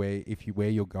know where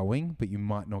you're going, but you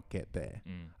might not get there.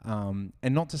 And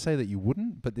not to say that you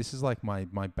wouldn't, but this is like my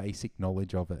basic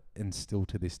knowledge of it, and still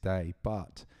to this day.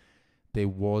 But there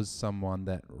was someone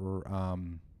that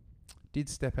did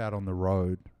step out on the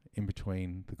road in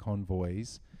between the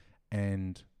convoys,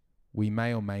 and we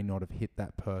may or may not have hit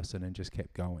that person and just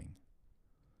kept going.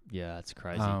 Yeah, that's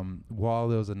crazy. While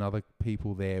there was another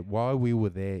people there, while we were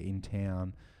there in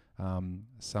town,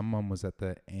 someone was at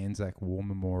the Anzac War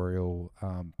Memorial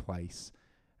place,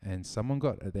 and someone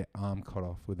got their arm cut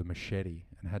off with a machete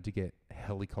and had to get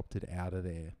helicoptered out of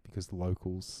there because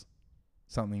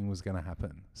something was going to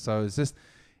happen. So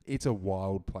it's a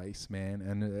wild place, man.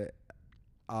 And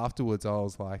afterwards I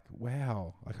was like,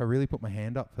 wow, like I really put my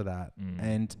hand up for that.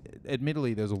 And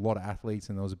admittedly, there was a lot of athletes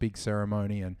and there was a big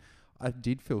ceremony, and I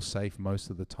did feel safe most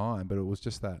of the time, but it was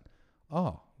just that,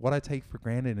 what I take for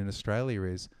granted in Australia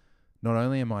is not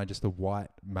only am I just a white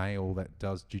male that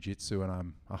does jiu-jitsu and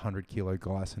I'm a 100-kilo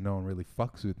guy, so no one really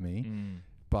fucks with me,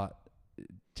 but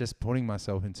just putting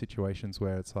myself in situations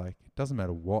where it's like, it doesn't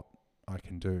matter what I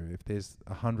can do. If there's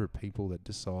 100 people that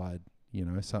decide,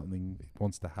 something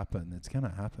wants to happen, it's going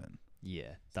to happen.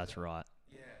 Yeah, that's right.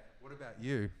 Yeah. What about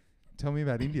you? Tell me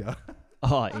about India.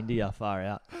 Oh, India, far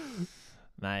out.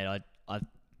 Mate,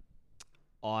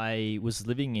 I was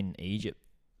living in Egypt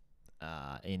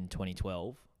in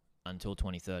 2012 until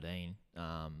 2013.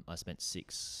 I spent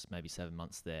 6, maybe 7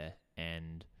 months there,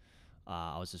 and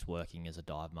I was just working as a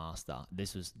dive master.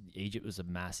 Egypt was a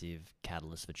massive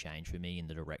catalyst for change for me in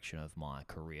the direction of my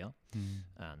career.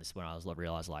 This is when I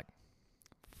realized, like,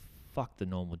 fuck the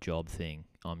normal job thing.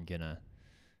 I'm gonna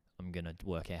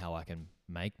work out how I can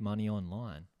make money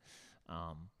online.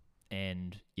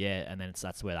 And then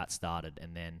that's where that started.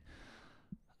 And then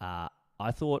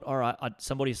I thought, all right,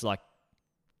 somebody's like,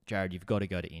 Jared, you've got to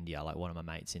go to India. Like, one of my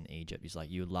mates in Egypt, he's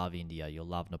like, you love India, you'll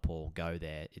love Nepal, go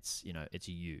there. It's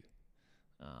you.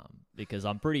 Because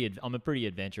I'm a pretty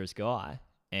adventurous guy,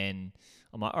 and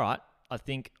I'm like, all right, I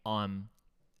think I've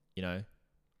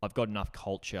got enough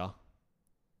culture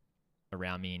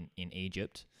around me in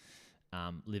Egypt,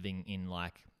 living in,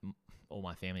 like, all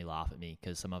my family laugh at me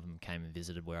because some of them came and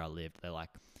visited where I lived. They're like,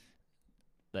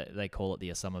 they call it the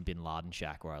Osama bin Laden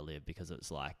shack where I live, because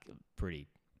it's like pretty.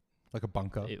 Like a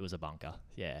bunker. It was a bunker,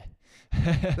 yeah.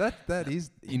 that is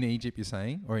in Egypt, you're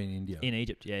saying, or in India? In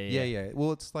Egypt, yeah. Yeah.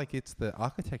 Well, it's the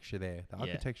architecture there. The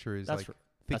architecture is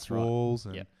thick walls,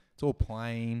 and it's all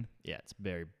plain. Yeah, it's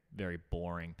very, very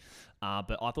boring.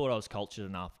 But I thought I was cultured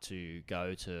enough to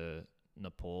go to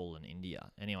Nepal and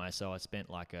India. Anyway, so I spent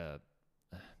like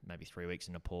maybe 3 weeks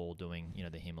in Nepal doing,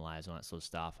 the Himalayas and all that sort of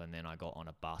stuff, and then I got on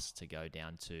a bus to go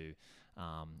down to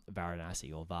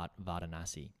Varanasi or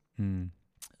Varanasi.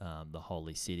 The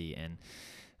holy city, and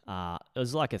it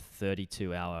was like a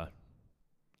 32-hour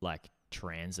like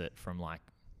transit from like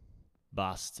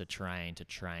bus to train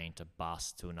to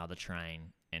bus to another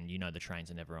train, and the trains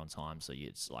are never on time, so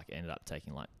it's like ended up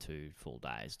taking like 2 full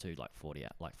days, 48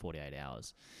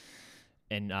 hours,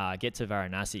 and get to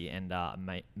Varanasi and I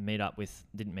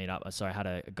had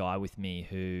a guy with me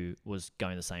who was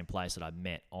going to the same place that I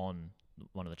met on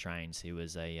one of the trains. He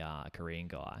was a Korean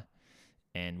guy,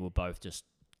 and we're both just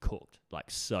cooked,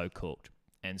 like so cooked.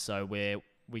 And so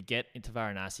we get into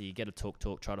Varanasi, get a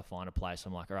tuk-tuk, try to find a place.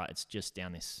 I'm like, all right, it's just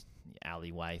down this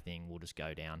alleyway thing. We'll just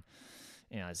go down.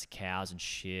 There's cows and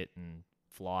shit and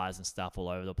flies and stuff all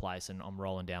over the place. And I'm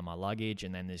rolling down my luggage,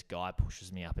 and then this guy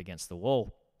pushes me up against the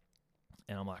wall.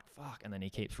 And I'm like, fuck. And then he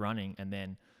keeps running, and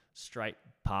then straight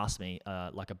past me,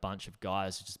 like a bunch of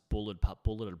guys just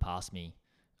bulleted past me,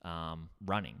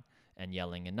 running and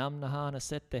yelling, "Anam Nahana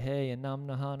set the hay, Anam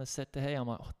Nahana set the hay." I'm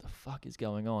like, what the fuck is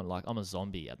going on? Like, I'm a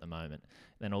zombie at the moment.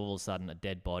 And then all of a sudden, a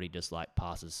dead body just like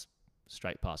passes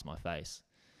straight past my face,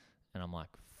 and I'm like,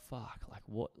 fuck,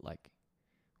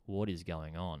 what is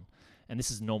going on? And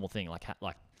this is a normal thing,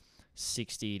 like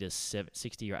 60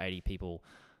 or 80 people,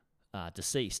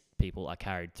 deceased people, are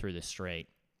carried through the street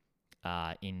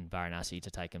in Varanasi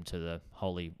to take them to the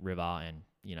holy river and,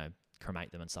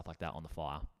 cremate them and stuff like that on the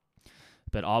fire.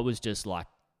 But I was just like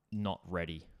not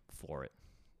ready for it.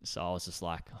 So I was just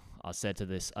like, I said to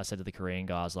the Korean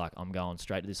guy, I was like, I'm going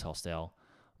straight to this hostel.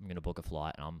 I'm going to book a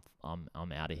flight, and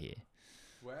I'm out of here.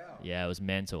 Wow. Yeah, it was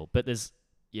mental. But it's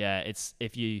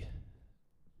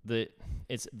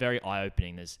very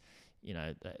eye-opening. There's,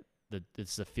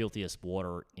 it's the filthiest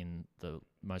water, in the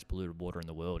most polluted water in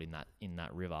the world, in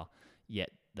that river.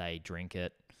 Yet they drink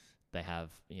it. They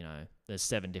have, there's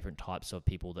 7 different types of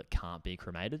people that can't be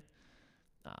cremated.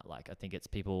 I think it's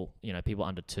people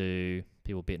under 2,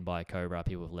 people bitten by a cobra,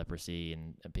 people with leprosy,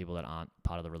 and people that aren't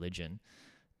part of the religion.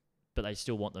 But they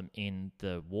still want them in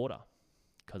the water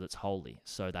because it's holy.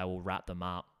 So they will wrap them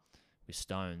up with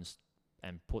stones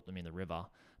and put them in the river.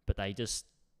 But they just,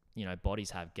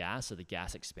 bodies have gas, so the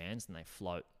gas expands and they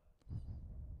float.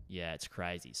 Yeah, it's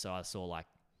crazy. So I saw like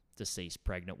deceased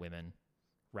pregnant women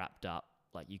wrapped up.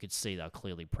 Like you could see they were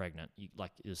clearly pregnant. You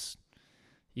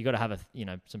got to have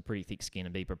some pretty thick skin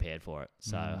and be prepared for it.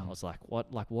 So I was like, what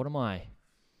am I?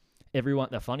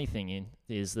 The funny thing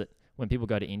is that when people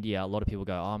go to India, a lot of people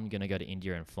go, I'm going to go to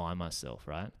India and find myself,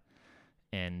 right?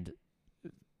 And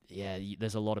yeah,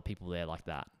 there's a lot of people there like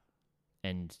that.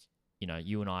 And,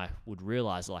 you and I would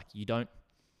realize like you can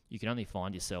only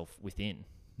find yourself within,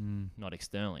 not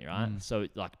externally, right? So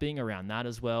like being around that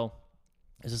as well,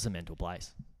 it's just a mental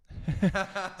place.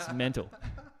 It's mental.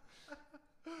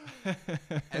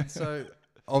 And so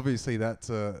obviously that's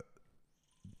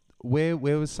where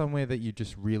was somewhere that you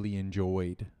just really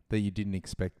enjoyed that you didn't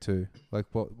expect to? Like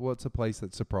what's a place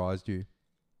that surprised you?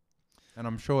 And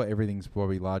I'm sure everything's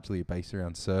probably largely based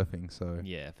around surfing, so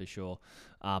yeah, for sure.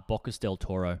 Bocas del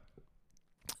Toro,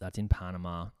 that's in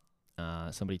Panama.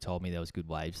 Somebody told me there was good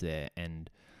waves there, and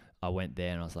I went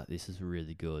there and I was like, this is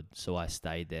really good. So I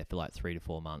stayed there for like 3 to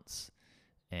 4 months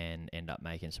and ended up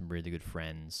making some really good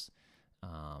friends.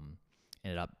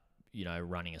 Ended up,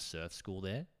 running a surf school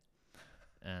there.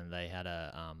 And they had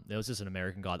there was just an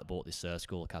American guy that bought this surf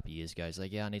school a couple of years ago. He's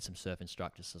like, yeah, I need some surf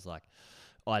instructors. So I was like,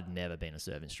 I'd never been a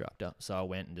surf instructor. So I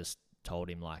went and just told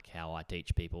him like how I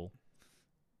teach people,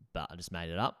 but I just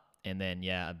made it up. And then,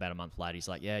 about a month later, he's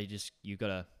like, yeah, you got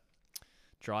to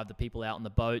drive the people out on the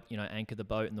boat, anchor the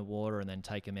boat in the water and then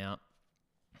take them out.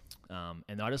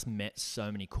 And I just met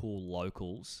so many cool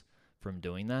locals from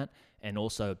doing that, and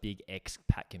also a big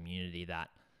expat community that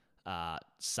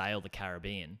sail the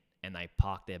Caribbean, and they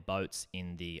park their boats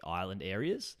in the island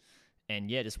areas. And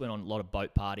just went on a lot of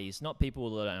boat parties. Not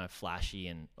people that are flashy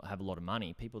and have a lot of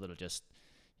money. People that are just,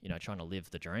 trying to live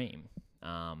the dream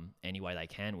any way they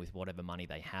can with whatever money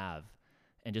they have.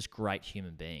 And just great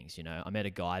human beings, I met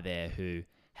a guy there who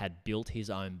had built his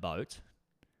own boat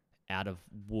out of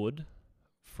wood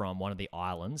from one of the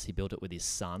islands. He built it with his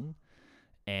son.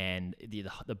 And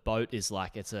the boat is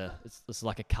like, it's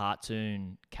like a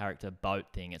cartoon character boat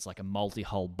thing. It's like a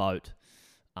multi-hull boat.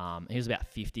 He was about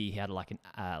 50. He had like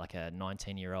a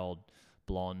 19-year-old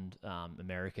blonde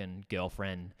American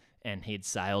girlfriend, and he'd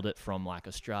sailed it from like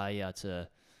Australia to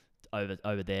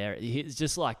over there. It's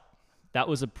just like, that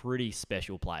was a pretty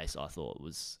special place. I thought it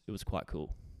was quite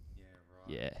cool.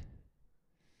 Yeah, right.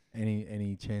 Yeah.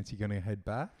 Any chance you're gonna head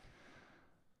back?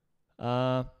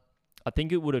 I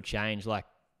think it would have changed. Like,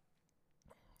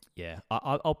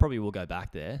 I'll probably will go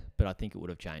back there, but I think it would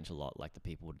have changed a lot. Like the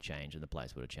people would have changed and the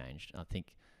place would have changed. I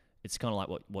think it's kind of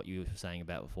like what you were saying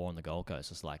about before on the Gold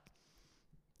Coast. It's like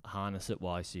harness it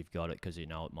whilst you've got it, because it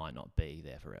might not be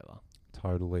there forever.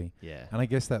 Totally. Yeah. And I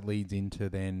guess that leads into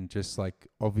then just like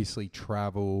obviously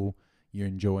travel, you're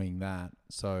enjoying that.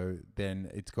 So then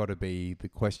it's got to be the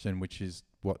question, which is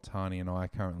what Tani and I are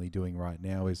currently doing right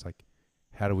now, is like,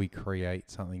 how do we create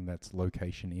something that's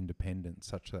location independent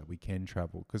such that we can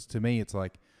travel? Because to me, it's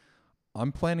like,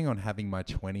 I'm planning on having my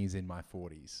 20s in my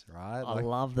 40s, right? I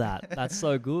love that. That's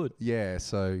so good. Yeah,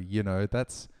 so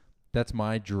that's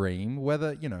my dream.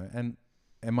 Whether and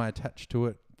am I attached to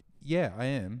it? Yeah, I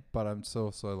am. But I'm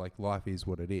also like, life is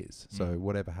what it is. So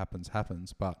whatever happens,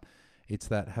 happens. But it's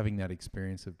that having that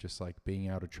experience of just like being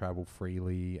able to travel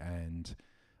freely, and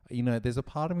there's a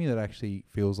part of me that actually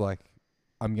feels like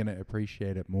I'm gonna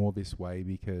appreciate it more this way,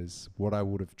 because what I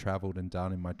would have traveled and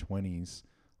done in my 20s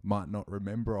might not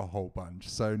remember a whole bunch.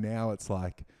 So now it's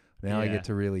like, I get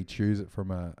to really choose it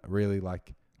from a really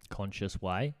like conscious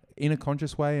way. In a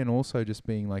conscious way, and also just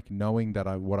being like knowing that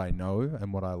what I know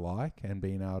and what I like, and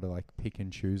being able to like pick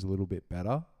and choose a little bit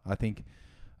better. I think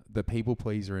the people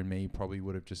pleaser in me probably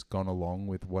would have just gone along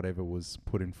with whatever was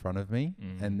put in front of me.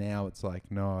 And now it's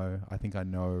like, no, I think I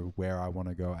know where I want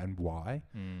to go and why.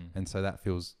 And so that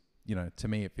feels, to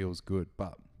me, it feels good.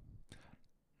 But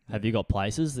have you got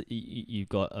places that you've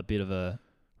got a bit of a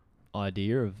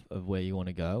idea of where you want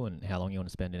to go and how long you want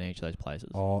to spend in each of those places?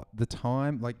 Oh, the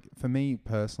time, like for me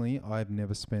personally, I've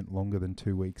never spent longer than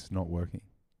 2 weeks not working.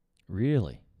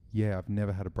 Really? Yeah, I've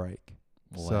never had a break.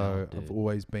 Wow, so dude. I've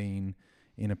always been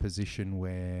in a position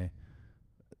where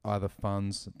either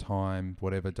funds, time,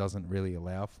 whatever doesn't really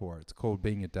allow for it. It's called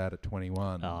being a dad at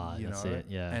 21. That's it,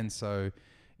 yeah. And so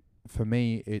for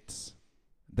me,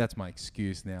 that's my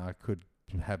excuse now. I could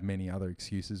have many other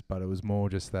excuses, but it was more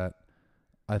just that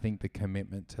I think the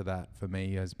commitment to that for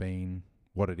me has been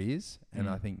what it is. And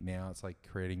I think now it's like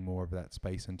creating more of that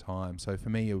space and time. So for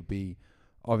me, it would be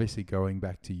obviously going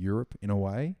back to Europe in a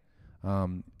way,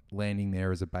 landing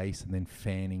there as a base and then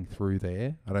fanning through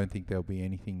there. I don't think there'll be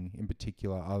anything in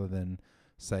particular other than,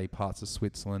 say, parts of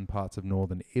Switzerland, parts of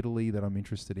northern Italy that I'm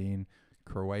interested in.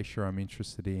 Croatia I'm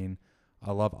interested in.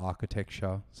 I love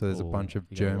architecture. So there's a bunch of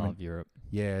German. Love Europe.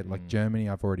 Yeah, like Germany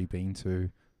I've already been to.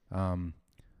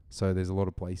 So there's a lot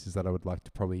of places that I would like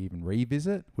to probably even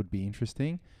revisit, would be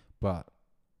interesting. But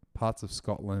parts of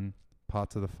Scotland,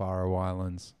 parts of the Faroe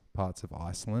Islands, parts of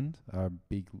Iceland are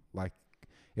big. Like,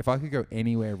 if I could go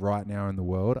anywhere right now in the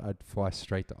world, I'd fly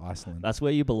straight to Iceland. That's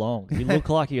where you belong. You look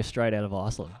like you're straight out of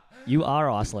Iceland. You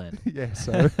are Iceland. Yeah,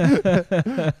 so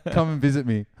come and visit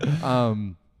me.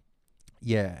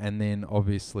 Yeah, and then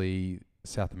obviously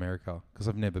South America, because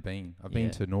I've never been. I've been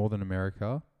to Northern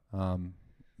America, and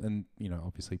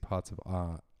obviously parts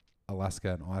of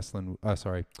Alaska and Iceland.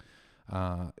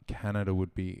 Canada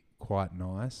would be quite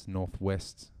nice.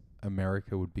 Northwest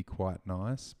America would be quite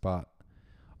nice, but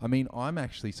I mean, I'm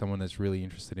actually someone that's really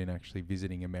interested in actually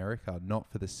visiting America,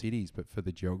 not for the cities, but for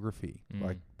the geography.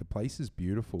 Like, the place is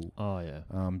beautiful. Oh, yeah.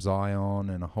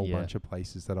 Zion and a whole bunch of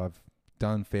places that I've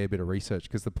done a fair bit of research,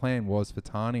 because the plan was for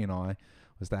Tani and I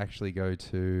was to actually go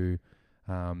to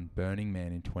Burning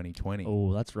Man in 2020.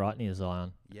 Oh, that's right near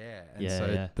Zion. Yeah.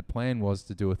 And the plan was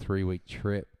to do a 3-week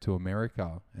trip to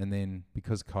America. And then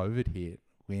because COVID hit,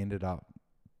 we ended up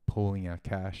pooling our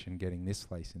cash and getting this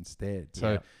place instead.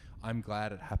 So I'm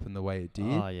glad it happened the way it did.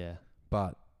 Oh, yeah.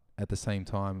 But at the same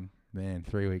time, man,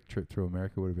 3-week trip through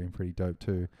America would have been pretty dope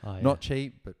too. Oh, yeah. Not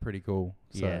cheap, but pretty cool.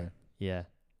 So. Yeah.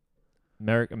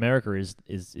 America is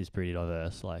pretty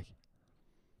diverse. Like,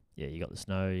 yeah, you got the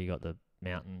snow, you got the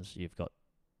mountains, you've got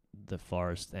the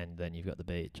forest, and then you've got the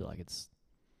beach. Like, it's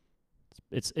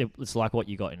like what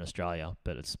you got in Australia,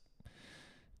 but it's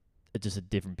just a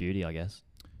different beauty, I guess.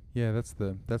 Yeah, that's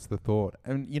the thought.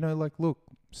 And like, look,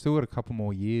 still got a couple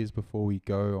more years before we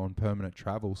go on permanent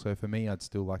travel. So for me, I'd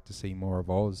still like to see more of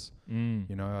Oz.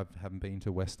 I haven't been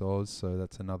to West Oz, so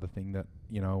that's another thing that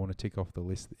I want to tick off the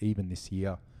list. Even this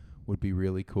year would be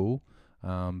really cool.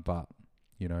 But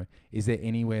is there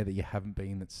anywhere that you haven't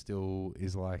been that still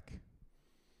is like,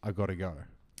 I gotta go?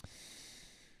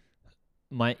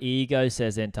 My ego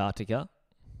says Antarctica.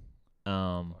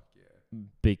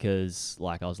 Because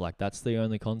I was like, that's the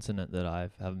only continent that I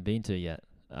haven't been to yet.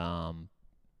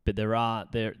 But there are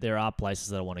places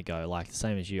that I want to go. Like, the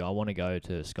same as you, I want to go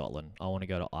to Scotland. I want to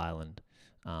go to Ireland.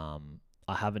 I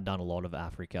haven't done a lot of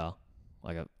Africa.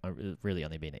 Like, I've really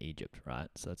only been to Egypt, right?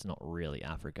 So it's not really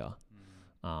Africa.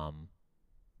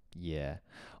 Yeah,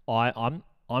 I'm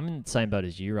in the same boat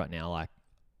as you right now. Like,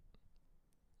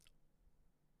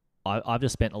 I've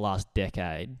just spent the last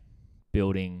decade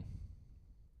building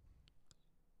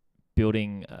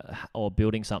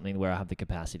something where I have the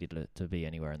capacity to be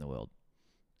anywhere in the world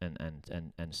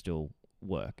and still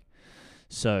work.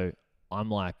 So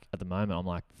I'm like, at the moment, I'm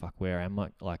like, fuck, where am I?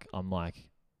 Like, I'm like,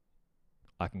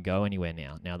 I can go anywhere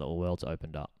now that the world's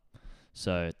opened up.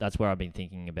 So that's where I've been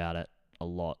thinking about it a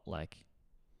lot. Like,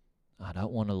 I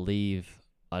don't want to leave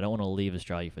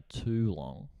Australia for too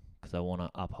long, because I want to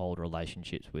uphold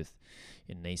relationships with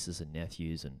your nieces and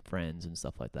nephews and friends and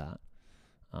stuff like that.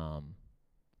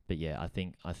 But yeah, I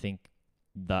think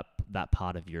that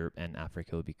part of Europe and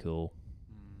Africa would be cool.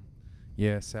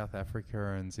 Yeah, South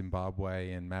Africa and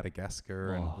Zimbabwe and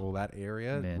Madagascar and all that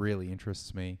area man. really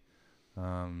interests me.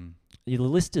 The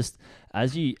list just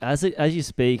as you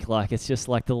speak, like it's just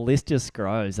like the list just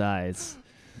grows. It's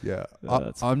Yeah,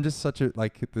 it's- I'm just such a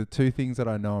like the two things that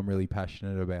I know I'm really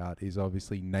passionate about is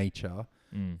obviously nature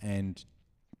and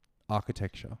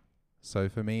architecture. So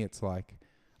for me, it's like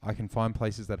I can find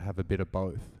places that have a bit of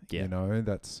both. Yeah. You know,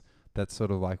 that's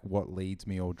sort of like what leads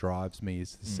me or drives me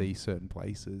is to see certain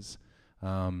places.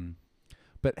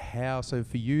 But how? So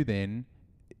for you then,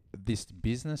 this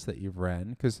business that you've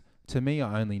ran, because to me,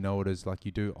 I only know it as like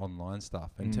you do online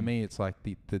stuff, and to me, it's like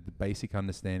the basic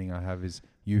understanding I have is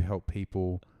you help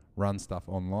people run stuff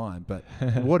online. But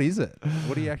what is it?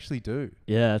 What do you actually do?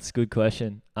 Yeah, that's a good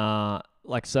question.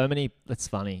 Like so many, that's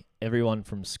funny. Everyone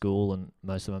from school and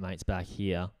most of my mates back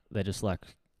here, they're just like,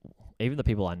 even the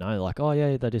people I know, like, oh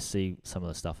yeah, they just see some of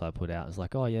the stuff I put out. It's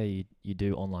like, oh yeah, you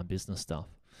do online business stuff.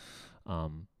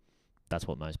 That's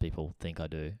what most people think I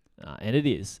do, and it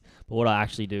is. But what I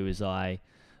actually do is I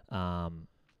try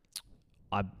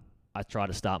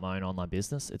to start my own online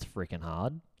business. It's freaking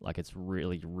hard. Like it's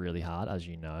really, really hard, as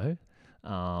you know.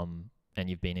 And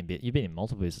you've been in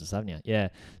multiple businesses, haven't you? Yeah.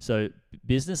 So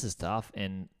business is tough,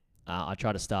 and I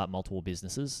tried to start multiple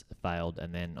businesses, failed,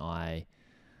 and then I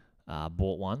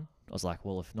bought one. I was like,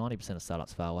 well, if 90% of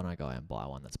startups fail, why don't I go out and buy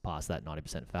one that's past that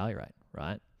 90% failure rate,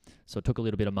 right? So I took a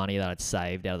little bit of money that I'd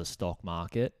saved out of the stock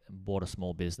market and bought a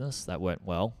small business that went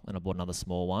well, and I bought another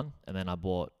small one, and then I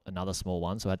bought another small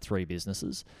one. So I had 3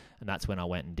 businesses, and that's when I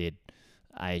went and did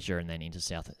Asia and then into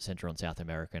Central and South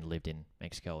America and lived in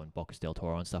Mexico and Bocas del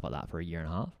Toro and stuff like that for a year and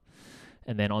a half.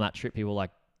 And then on that trip, people were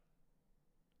like,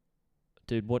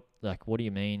 dude, what do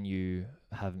you mean you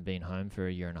haven't been home for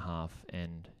a year and a half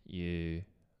and you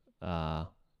don't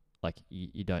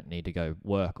need to go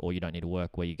work, or you don't need to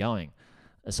work where you're going?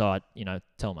 So I,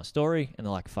 tell my story, and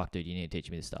they're like, fuck, dude, you need to teach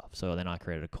me this stuff. So then I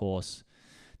created a course.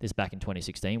 This back in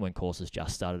 2016 when online courses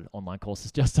just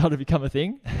started to become a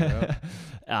thing. Yeah.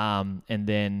 And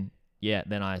then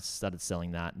I started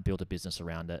selling that and built a business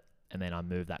around it. And then I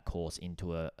moved that course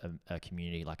into a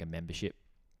community, like a membership,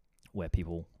 where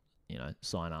people,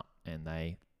 sign up and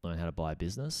they learn how to buy a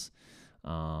business.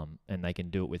 And they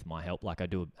can do it with my help. Like I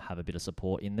do have a bit of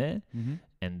support in there. Mm-hmm.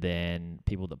 And then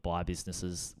people that buy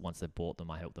businesses, once they've bought them,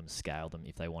 I help them scale them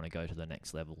if they want to go to the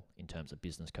next level in terms of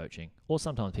business coaching. Or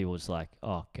sometimes people are just like,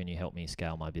 oh, can you help me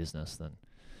scale my business? Then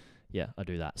yeah, I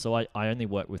do that. So I only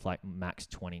work with like max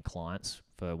 20 clients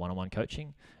for one-on-one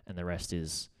coaching, and the rest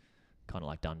is kind of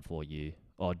like done for you,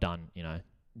 or done,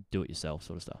 do it yourself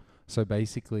sort of stuff. So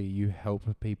basically you help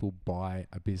people buy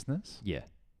a business? Yeah.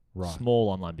 Right. Small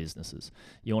online businesses.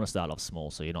 You want to start off small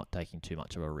so you're not taking too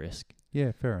much of a risk.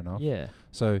 Yeah, fair enough. Yeah.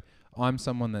 So I'm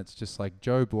someone that's just like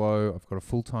Joe Blow. I've got a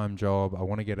full-time job. I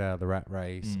want to get out of the rat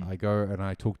race. I go and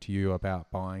I talk to you about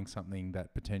buying something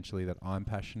that potentially that I'm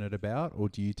passionate about, or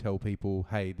do you tell people,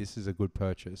 hey, this is a good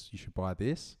purchase, you should buy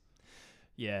this?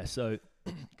 Yeah, so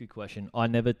good question. I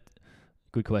never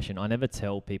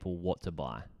tell people what to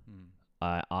buy.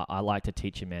 I like to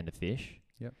teach a man to fish.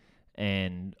 Yep.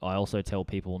 And I also tell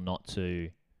people not to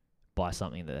buy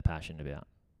something that they're passionate about.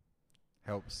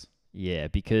 Helps. Yeah,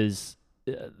 because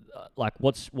like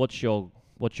what's your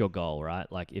goal,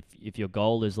 right? Like if your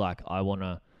goal is like, I want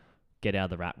to get out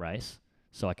of the rat race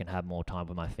so I can have more time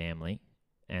with my family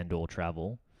and or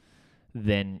travel,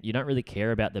 then you don't really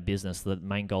care about the business. The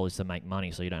main goal is to make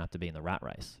money so you don't have to be in the rat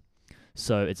race.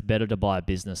 So it's better to buy a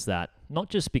business that, not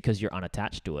just because you're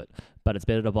unattached to it, but it's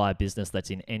better to buy a business that's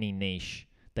in any niche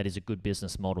that is a good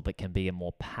business model but can be a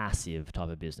more passive type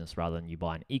of business, rather than you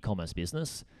buy an e-commerce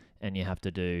business and you have to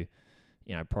do,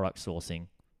 product sourcing,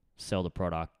 sell the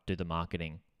product, do the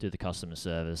marketing, do the customer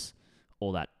service,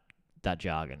 all that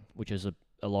jargon, which is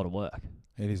a lot of work.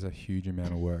 It is a huge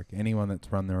amount of work. Anyone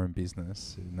that's run their own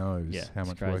business knows how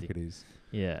much crazy work it is.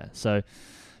 Yeah. So,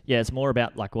 yeah, it's more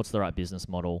about like what's the right business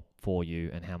model for you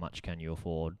and how much can you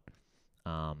afford,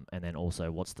 and then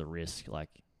also what's the risk. Like,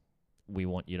 we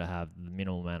want you to have the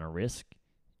minimal amount of risk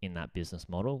in that business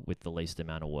model with the least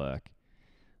amount of work.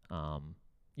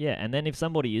 Yeah, and then if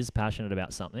somebody is passionate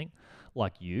about something,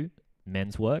 like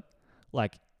men's work,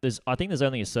 like I think there's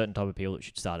only a certain type of people that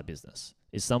should start a business.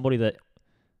 Is somebody that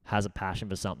has a passion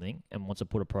for something and wants to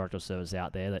put a product or service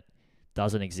out there that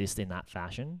doesn't exist in that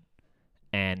fashion,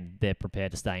 and they're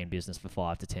prepared to stay in business for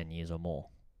 5 to 10 years or more.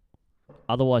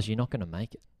 Otherwise, you're not going to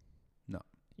make it.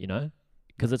 No.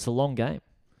 Because it's a long game.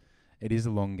 It is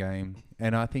a long game.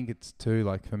 And I think it's too,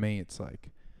 like for me, it's like,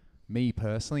 me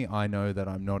personally, I know that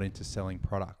I'm not into selling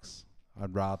products.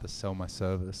 I'd rather sell my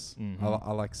service.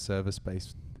 I like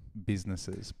service-based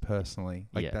businesses personally.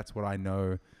 Like Yeah. that's what I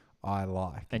know I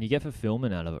like. And you get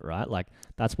fulfillment out of it, right? Like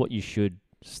that's what you should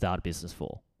start a business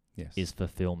for, Yes. is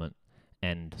fulfillment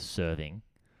and serving,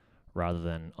 rather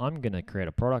than I'm going to create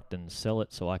a product and sell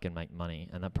it so I can make money,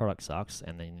 and that product sucks,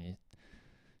 and then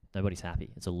nobody's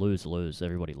happy. It's a lose-lose.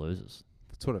 Everybody loses.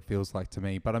 That's what it feels like to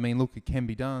me. But I mean, look, it can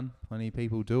be done. Plenty of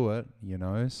people do it, you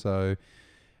know. So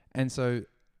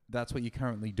that's what you're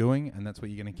currently doing, and that's what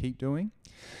you're going to keep doing.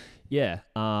 Yeah,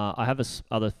 I have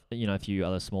a few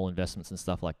other small investments and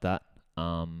stuff like that.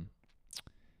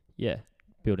 Yeah,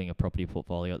 building a property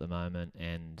portfolio at the moment,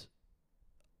 and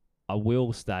I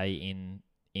will stay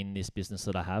in this business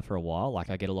that I have for a while. Like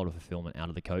I get a lot of fulfillment out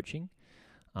of the coaching,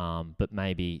 but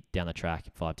maybe down the track,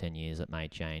 5-10 years, it may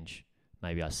change.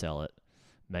 Maybe I sell it.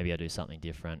 Maybe I do something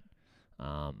different.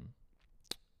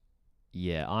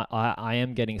 Yeah, I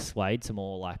am getting swayed to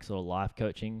more like sort of life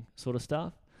coaching sort of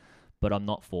stuff, but I'm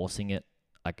not forcing it.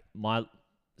 Like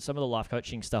some of the life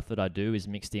coaching stuff that I do is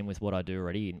mixed in with what I do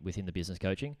already within the business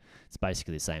coaching. It's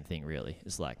basically the same thing, really.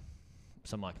 It's like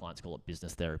some of my clients call it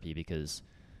business therapy, because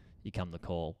you come to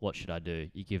call, what should I do?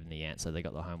 You give them the answer. They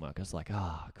got the homework. It's like,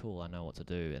 cool, I know what to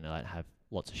do. And they like have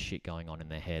lots of shit going on in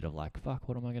their head of like, fuck,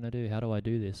 what am I going to do? How do I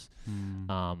do this?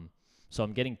 So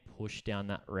I'm getting pushed down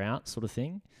that route sort of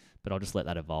thing, but I'll just let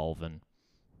that evolve. And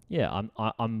yeah,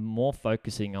 I'm more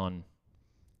focusing on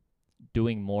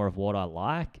doing more of what I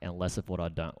like and less of what I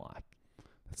don't like.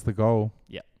 That's the goal.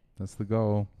 Yeah. That's the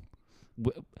goal.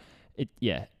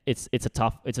 It's a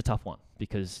tough one,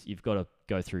 because you've got to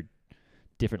go through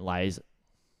different layers.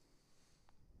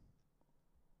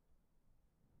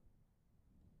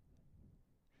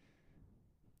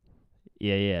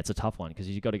 Yeah, it's a tough one, because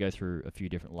you've got to go through a few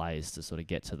different layers to sort of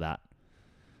get to that.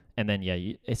 And then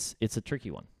it's a tricky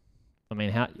one. I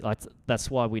mean, that's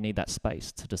why we need that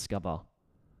space to discover.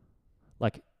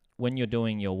 Like when you're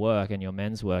doing your work and your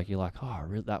men's work, you're like,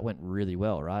 that went really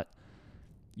well, right?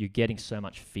 You're getting so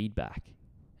much feedback.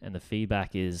 And the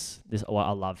feedback is this. Well,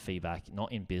 I love feedback,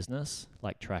 not in business,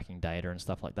 like tracking data and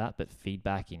stuff like that, but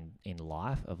feedback in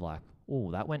life of like,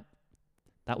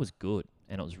 that was good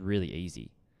and it was really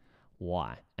easy.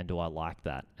 Why? And do I like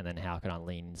that? And then how can I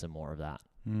lean into more of that?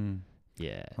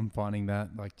 Yeah. I'm finding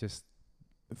that like just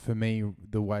for me,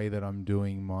 the way that I'm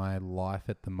doing my life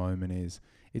at the moment is,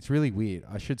 it's really weird.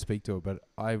 I should speak to it, but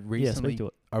I recently, speak to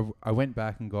it. I went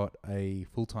back and got a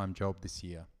full-time job this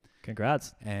year.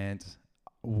 Congrats. And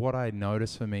what I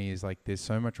noticed for me is like there's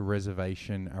so much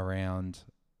reservation around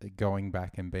going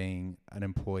back and being an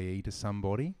employee to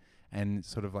somebody, and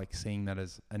sort of like seeing that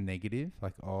as a negative.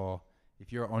 Like,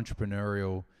 if you're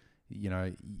entrepreneurial,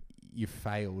 you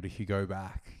failed if you go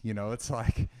back. It's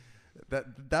like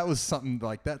that was something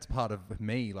like that's part of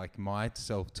me, like my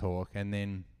self-talk. And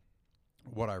then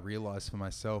what I realized for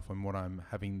myself and what I'm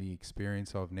having the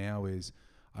experience of now is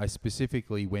I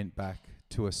specifically went back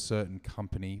to a certain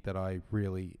company that I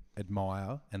really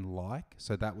admire and like.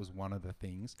 So that was one of the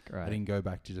things. Great. I didn't go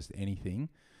back to just anything.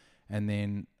 And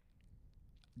then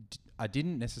I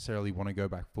didn't necessarily want to go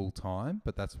back full time,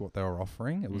 but that's what they were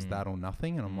offering. It was that or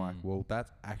nothing. And I'm like, well,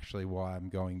 that's actually why I'm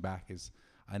going back, is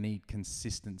I need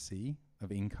consistency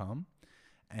of income.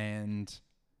 And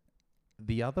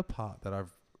the other part that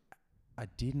I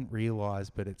didn't realize,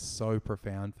 but it's so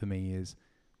profound for me, is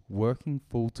working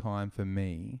full time for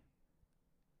me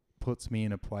puts me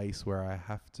in a place where I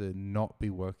have to not be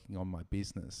working on my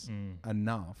business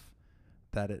enough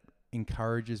that it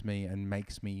encourages me and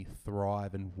makes me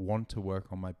thrive and want to work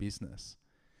on my business,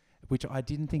 which I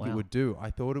didn't think it would do. I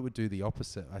thought it would do the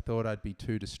opposite. I thought I'd be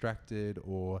too distracted,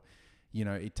 or,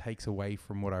 it takes away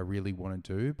from what I really want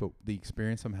to do. But the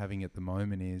experience I'm having at the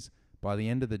moment is, by the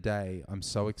end of the day, I'm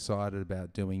so excited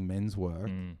about doing men's work.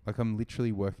 Like I'm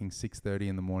literally working 6:30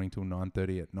 in the morning till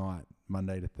 9:30 at night,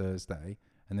 Monday to Thursday.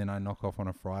 And then I knock off on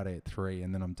a Friday at 3,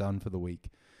 and then I'm done for the week.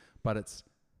 But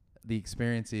the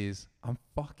experience is I'm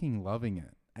fucking loving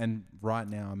it. And right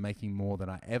now I'm making more than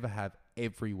I ever have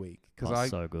every week.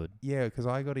 So good. Yeah, because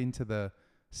I got into the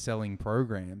selling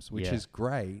programs, which is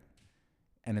great.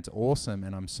 And it's awesome.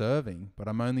 And I'm serving, but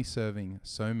I'm only serving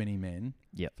so many men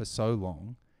for so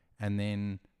long. And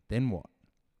then what?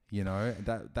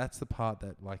 That's the part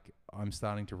that like I'm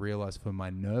starting to realize for my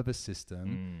nervous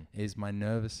system is my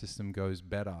nervous system goes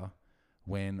better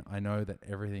when I know that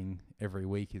everything every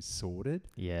week is sorted.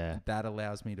 Yeah. That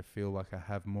allows me to feel like I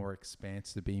have more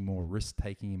expanse to be more risk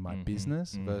taking in my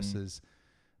business versus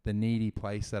the needy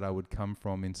place that I would come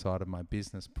from inside of my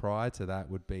business prior to that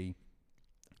would be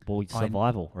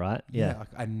survival, right? Yeah. Like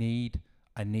I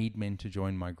need men to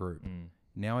join my group.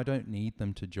 Now I don't need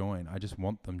them to join. I just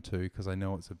want them to because I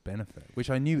know it's a benefit, which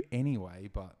I knew anyway,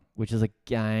 but which is a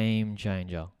game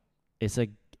changer. It's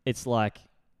like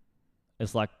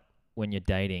when you're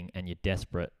dating and you're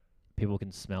desperate, people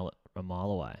can smell it a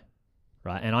mile away,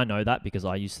 right? And I know that because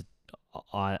I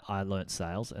learnt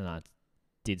sales and I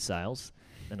did sales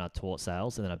and I taught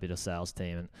sales and then I did a sales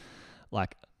team. And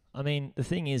like, I mean, the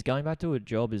thing is, going back to a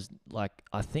job is like,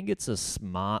 I think it's a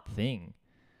smart thing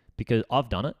because I've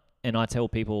done it and I tell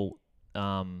people,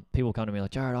 people come to me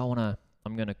like, Jared,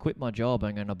 I'm going to quit my job.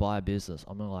 I'm going to buy a business.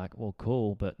 I'm like, well,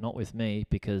 cool, but not with me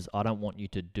because I don't want you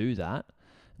to do that.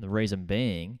 And the reason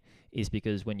being is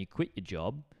because when you quit your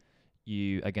job,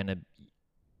 you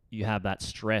have that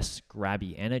stress,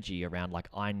 grabby energy around like,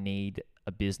 I need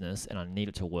a business and I need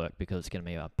it to work because it's going to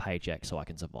be a paycheck so I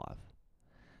can survive.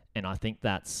 And I think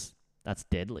that's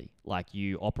deadly. Like,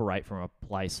 you operate from a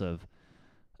place of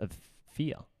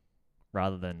fear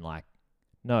rather than like,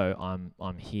 no,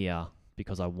 I'm here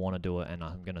because I want to do it and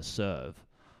I'm going to serve,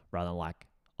 rather than like,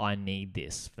 I need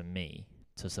this for me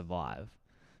to survive.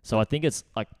 So I think it's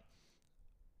like,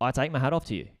 I take my hat off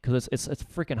to you because it's a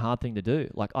freaking hard thing to do.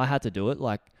 Like, I had to do it.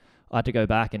 Like, I had to go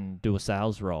back and do a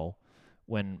sales role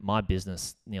when my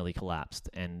business nearly collapsed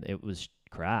and it was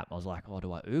crap. I was like, oh,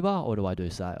 do I Uber or do I do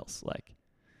sales? Like,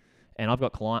 and I've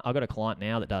got a client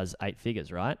now that does 8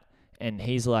 figures, right? And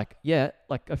he's like, yeah,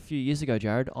 like a few years ago,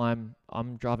 Jared, I'm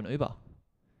driving Uber.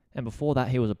 And before that,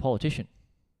 he was a politician.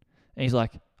 And he's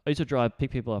like, I used to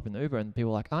pick people up in the Uber and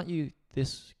people were like, aren't you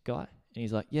this guy? And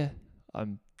he's like, yeah,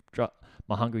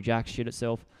 my Hungry Jack shit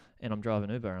itself and I'm driving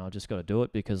Uber and I just got to do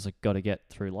it because I got to get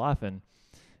through life and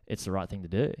it's the right thing to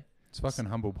do. it's fucking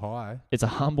humble pie. It's a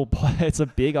humble pie. It's a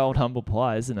big old humble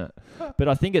pie, isn't it? But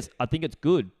I think it's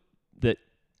good that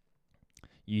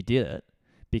you did it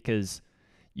because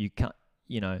you can't,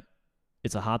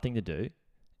 it's a hard thing to do.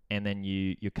 And then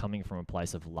you're coming from a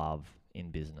place of love in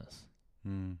business.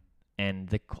 Mm.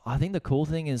 And I think the cool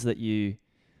thing is that you,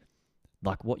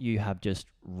 like what you have just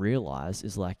realized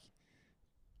is like,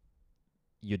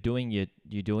 you're doing your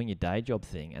day job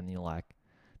thing and you're like,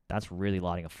 that's really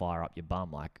lighting a fire up your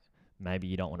bum. Like, maybe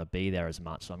you don't want to be there as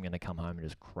much, so I'm going to come home and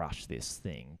just crush this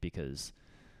thing because,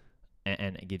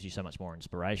 and it gives you so much more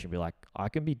inspiration. Be like, I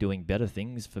can be doing better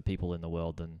things for people in the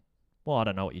world than, well, I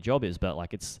don't know what your job is, but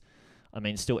like it's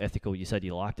still ethical. You said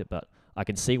you liked it, but I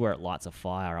can see where it lights a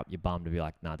fire up your bum to be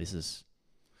like, nah,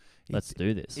 let's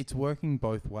do this. It's working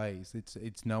both ways.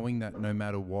 It's knowing that no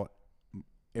matter what,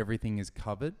 everything is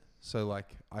covered. So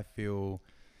like, I feel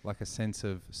like a sense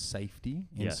of safety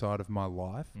inside of my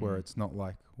life where it's not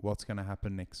like, what's going to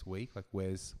happen next week? Like,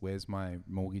 where's my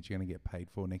mortgage going to get paid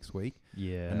for next week?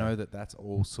 Yeah. I know that that's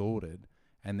all sorted.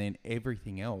 And then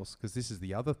everything else, because this is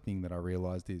the other thing that I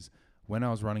realized is when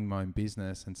I was running my own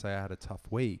business and say I had a tough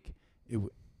week,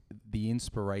 the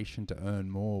inspiration to earn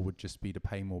more would just be to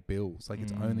pay more bills. Like,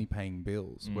 it's only paying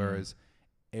bills. Whereas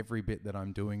every bit that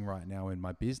I'm doing right now in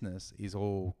my business is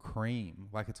all cream.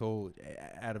 Like, it's all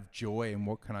out of joy and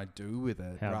what can I do with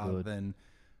it than,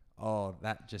 oh,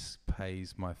 that just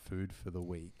pays my food for the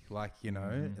week. Like,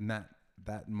 and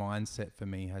that mindset for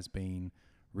me has been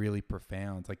really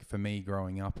profound. Like, for me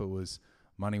growing up,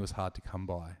 money was hard to come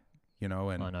by, and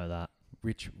I know that.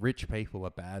 Rich people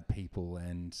are bad people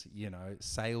and,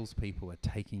 sales people are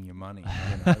taking your money.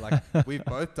 Like, we've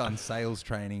both done sales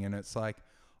training and it's like,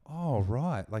 oh,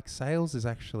 right. Like, sales is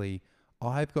actually,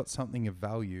 I've got something of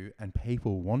value and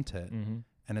people want it.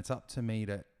 And it's up to me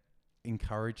to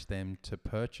encourage them to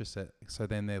purchase it so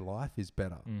then their life is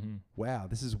better. Wow,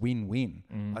 this is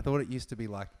win-win. I thought it used to be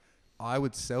like, I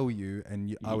would sell you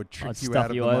and I would trick you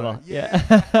out of the money.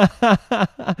 Yeah.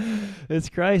 It's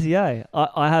crazy, eh?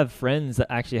 I have friends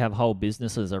that actually have whole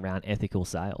businesses around ethical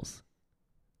sales.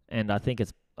 And I think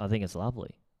it's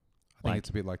lovely. I think it's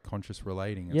a bit like conscious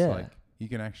relating. It's like you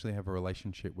can actually have a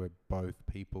relationship where both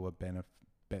people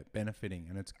are benefiting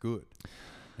and it's good.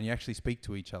 And you actually speak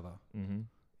to each other.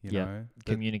 You know?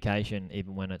 Communication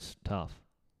even when it's tough.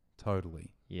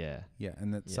 Totally. Yeah. Yeah.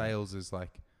 And that sales is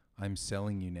like, I'm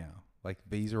selling you now. Like,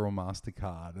 Visa or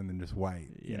MasterCard and then just wait.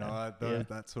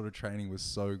 That sort of training was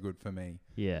so good for me.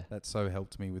 Yeah. That so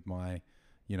helped me with my,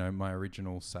 my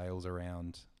original sales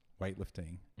around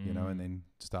weightlifting, and then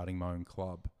starting my own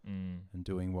club and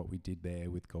doing what we did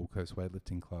there with Gold Coast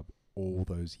Weightlifting Club all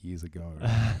those years ago.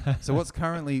 So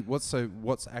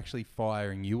what's actually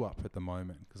firing you up at the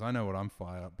moment? Because I know what I'm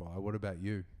fired up by. What about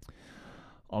you?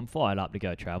 I'm fired up to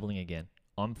go traveling again.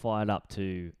 I'm fired up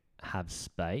to have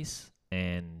space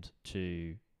and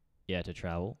to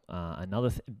travel.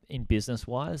 Another in business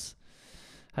wise,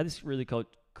 had this really cool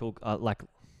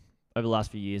over the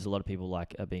last few years, a lot of people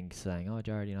like have been saying, "Oh,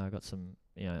 Jared, I got some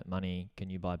money. Can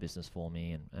you buy a business for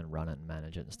me and run it and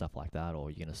manage it and stuff like that,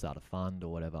 or you're gonna start a fund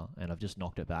or whatever?" And I've just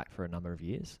knocked it back for a number of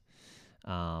years,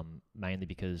 mainly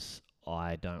because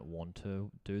I don't want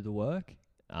to do the work,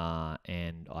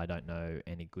 and I don't know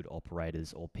any good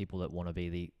operators or people that want to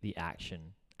be the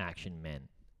action men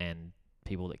and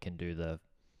people that can do the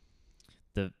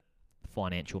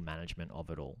financial management of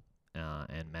it all,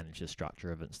 and manage the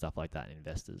structure of it and stuff like that, and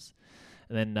investors.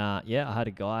 And then, I had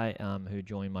a guy who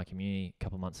joined my community a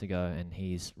couple of months ago, and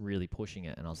he's really pushing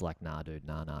it. And I was like, nah, dude,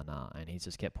 nah. And he's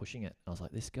just kept pushing it. I was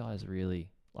like, this guy's really,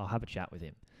 I'll have a chat with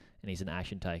him. And he's an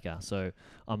action taker. So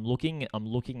I'm looking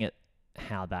at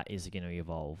how that is going to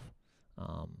evolve,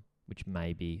 which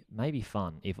may be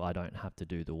fun if I don't have to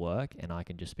do the work and I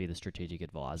can just be the strategic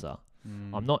advisor.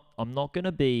 I'm not going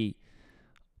to be,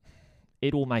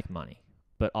 it will make money,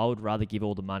 but I would rather give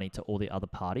all the money to all the other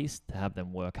parties to have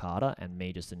them work harder and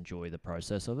me just enjoy the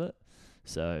process of it.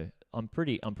 So I'm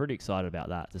pretty excited about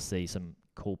that, to see some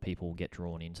cool people get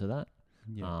drawn into that.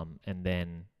 Yeah. And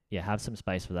then have some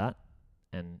space for that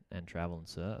and travel and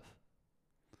surf.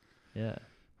 Yeah.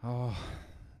 Oh,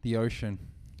 the ocean.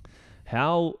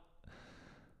 How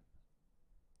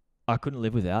I couldn't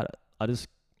live without it. I just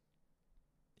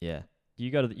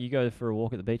You go for a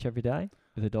walk at the beach every day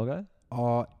with a doggo?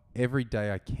 Oh, every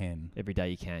day I can. Every day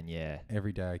you can, yeah.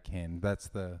 Every day I can. That's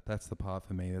the part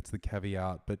for me. That's the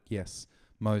caveat. But yes,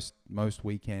 most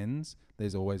weekends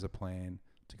there's always a plan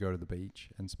to go to the beach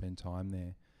and spend time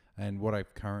there. And what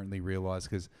I've currently realized,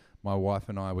 because my wife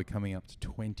and I, we're coming up to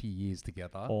 20 years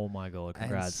together. Oh my God,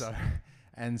 congrats.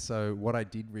 And so what I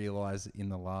did realize in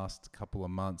the last couple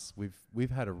of months,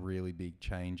 we've had a really big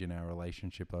change in our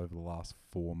relationship over the last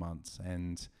 4 months.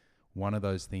 And one of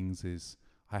those things is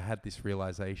I had this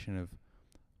realization of,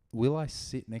 will I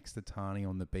sit next to Tani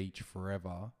on the beach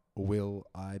forever, or will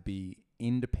I be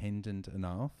independent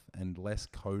enough and less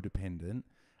codependent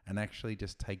and actually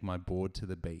just take my board to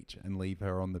the beach and leave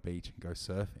her on the beach and go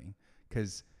surfing?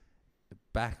 Because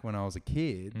back when I was a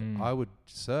kid, I would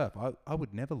surf. I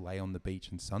would never lay on the beach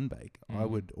and sunbake.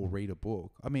 Or read a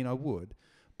book. I mean, I would,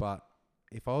 but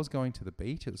if I was going to the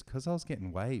beach, it was because I was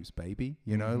getting waves, baby.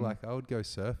 Like I would go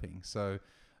surfing. So,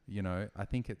 I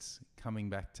think it's coming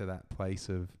back to that place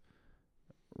of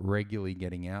regularly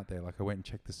getting out there. Like I went and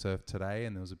checked the surf today,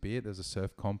 and there was a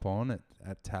surf comp on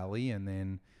at Tally, and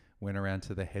then went around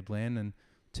to the headland. And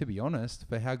to be honest,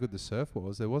 for how good the surf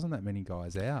was, there wasn't that many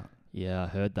guys out. Yeah, I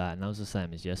heard that, and that was the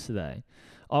same as yesterday.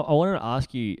 I wanted to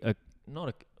ask you,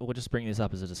 we'll just bring this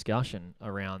up as a discussion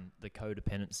around the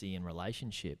codependency in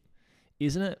relationship.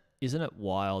 Isn't it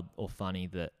wild or funny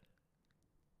that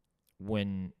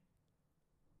when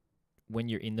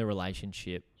you're in the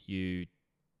relationship, it's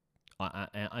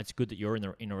good that you're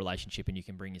in a relationship and you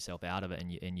can bring yourself out of it,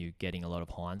 and you're getting a lot of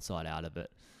hindsight out of it.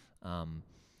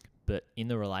 But in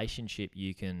the relationship,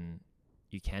 you can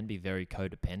be very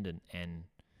codependent, and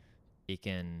it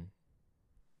can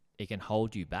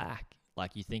hold you back.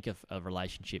 Like, you think of a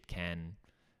relationship can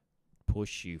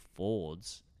push you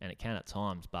forwards, and it can at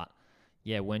times, but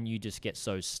when you just get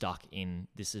so stuck in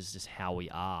this is just how we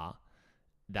are,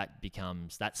 that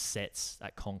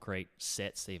concrete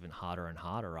sets even harder and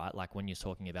harder, right? Like when you're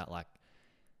talking about like,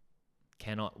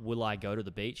 will I go to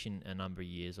the beach in a number of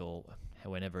years or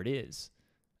whenever it is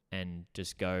and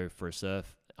just go for a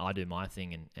surf? I do my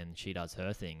thing and she does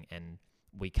her thing, and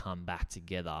we come back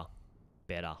together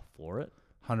better for it.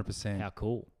 100%. How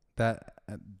cool. That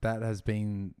has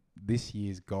been this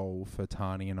year's goal for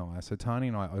Tani and I. So Tani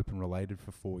and I open related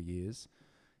for 4 years,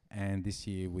 and this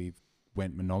year we've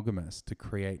went monogamous to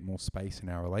create more space in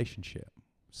our relationship.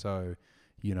 So,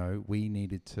 we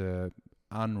needed to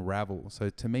unravel. So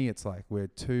to me, it's like we're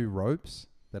two ropes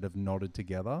that have knotted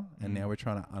together, and now we're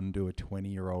trying to undo a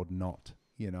 20-year-old knot,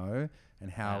 and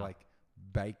how like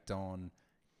baked on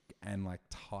and like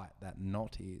tight that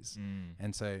knot is.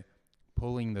 And so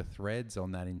pulling the threads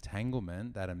on that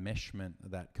entanglement, that enmeshment,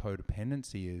 that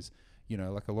codependency is,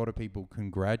 like a lot of people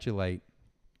congratulate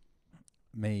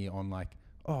me on like,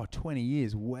 20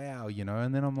 years, wow,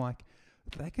 and then I'm like,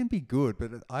 that can be good,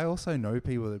 but I also know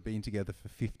people that have been together for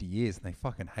 50 years and they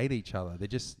fucking hate each other. They're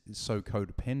just so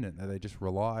codependent that they just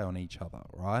rely on each other,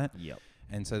 right? Yep.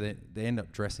 And so they end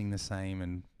up dressing the same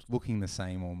and looking the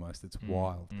same almost. It's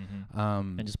wild.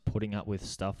 And just putting up with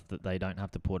stuff that they don't have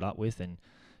to put up with. And,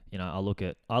 I look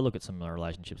at some of my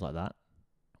relationships like that.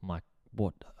 I'm like,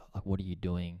 what are you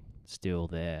doing still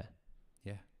there?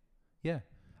 Yeah.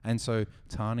 And so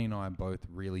Tani and I are both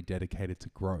really dedicated to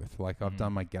growth. Like I've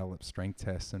done my Gallup strength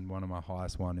tests, and one of my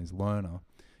highest one is learner.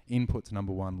 Input's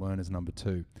number 1, learner's number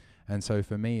 2. And so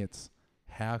for me, it's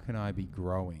how can I be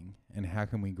growing and how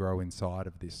can we grow inside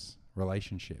of this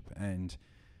relationship? And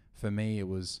for me, it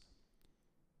was,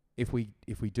 if we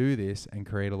do this and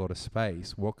create a lot of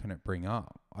space, what can it bring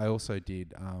up? I also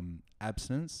did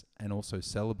abstinence and also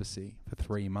celibacy for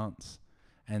 3 months.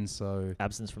 And so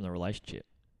Absence from the relationship.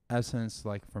 abstinence,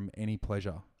 like from any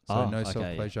pleasure. So no okay,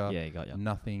 self-pleasure, Yeah, got you.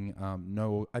 nothing,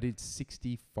 no, I did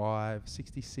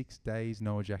 66 days,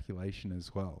 no ejaculation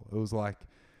as well. It was like,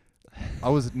 I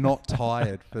was not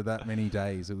tired for that many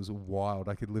days. It was wild.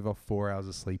 I could live off 4 hours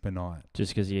of sleep a night.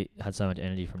 Just because you had so much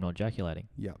energy from not ejaculating.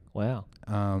 Yeah. Wow.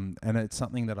 And it's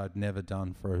something that I'd never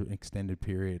done for an extended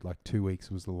period. Like 2 weeks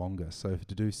was the longest. So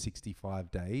to do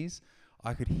 65 days,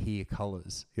 I could hear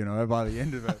colours. You know, by the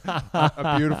end of it,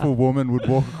 a beautiful woman would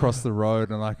walk across the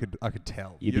road, and I could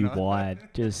tell. You'd you be know?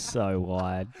 wide, just so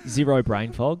wide. Zero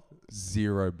brain fog.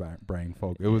 Zero brain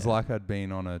fog. It was like I'd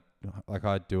been on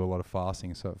I do a lot of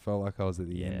fasting, so it felt like I was at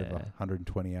the end of a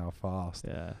 120-hour fast.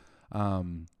 Yeah.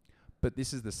 But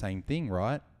this is the same thing,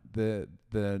 right? The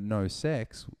no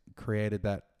sex created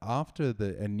that after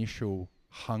the initial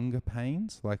hunger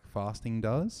pains, like fasting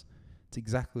does. It's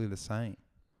exactly the same.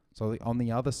 So on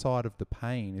the other side of the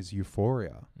pain is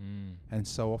euphoria. And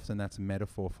so often that's a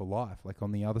metaphor for life. Like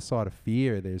on the other side of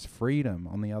fear, there's freedom.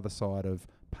 On the other side of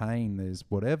pain, there's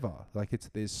whatever. Like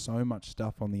there's so much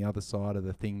stuff on the other side of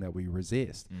the thing that we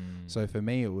resist. So for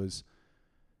me, it was,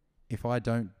 if I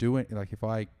don't do it, like if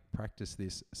I practice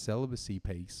this celibacy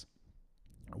piece,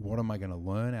 what am I going to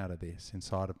learn out of this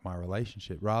inside of my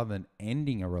relationship? Rather than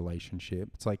ending a relationship,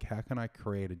 it's like, how can I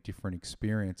create a different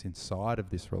experience inside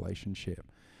of this relationship?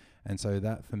 And so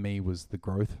that for me was the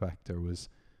growth factor, was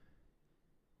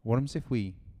what happens if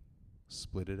we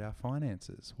splitted our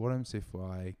finances? What happens if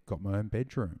I got my own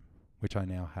bedroom, which I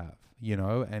now have, you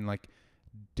know, and like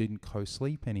didn't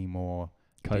co-sleep anymore?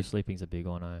 Co-sleeping's a big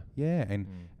one, eh? Yeah. And,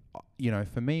 you know,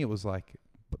 for me, it was like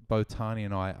both Tani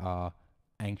and I are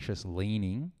anxious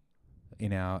leaning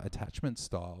in our attachment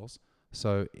styles.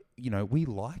 So, you know, we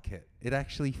like it. It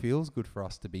actually feels good for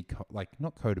us to be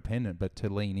not codependent, but to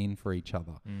lean in for each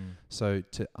other. So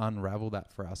to unravel that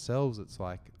for ourselves, it's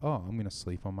like, oh, I'm going to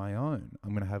sleep on my own. I'm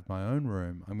going to have my own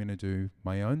room. I'm going to do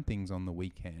my own things on the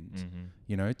weekend.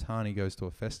 You know, Tani goes to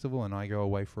a festival and I go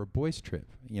away for a boys trip,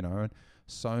 you know, and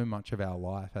so much of our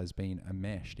life has been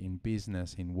enmeshed in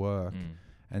business, in work.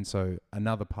 And so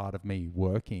another part of me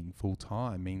working full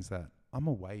time means that I'm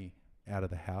away out of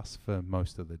the house for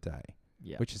most of the day.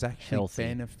 Which is actually healthy,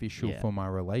 beneficial for my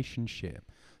relationship.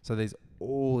 So there's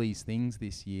all these things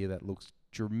this year that looks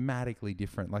dramatically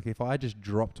different. Like if I just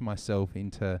dropped myself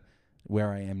into where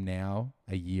I am now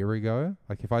a year ago,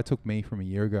 like if I took me from a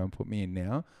year ago and put me in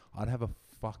now, I'd have a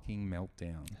fucking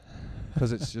meltdown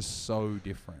because it's just so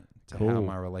different to how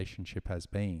my relationship has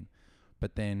been.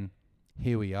 But then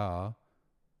here we are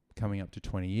coming up to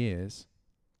 20 years,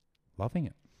 loving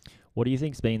it. What do you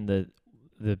think's been the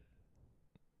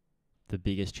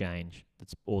biggest change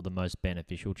or the most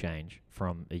beneficial change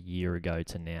from a year ago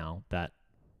to now, that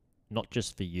not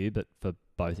just for you but for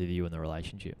both of you in the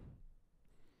relationship?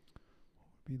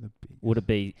 Would it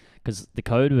be because the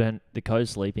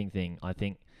co-sleeping thing, I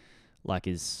think, like,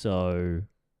 is so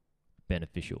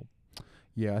beneficial.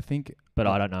 Yeah, I think. But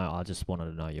I don't know. I just wanted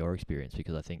to know your experience,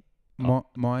 because I think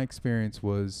my experience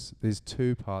was, there's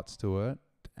two parts to it,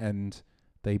 and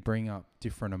they bring up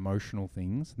different emotional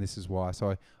things. This is why.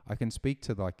 So I can speak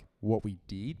to like what we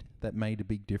did that made a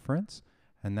big difference,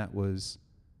 and that was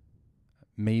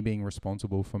me being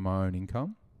responsible for my own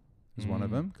income was one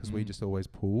of them, because we just always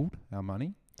pooled our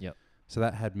money. Yep. So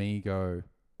that had me go,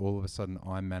 all of a sudden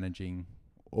I'm managing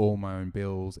all my own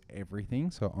bills,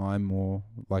 everything. So I'm more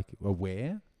like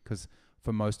aware, because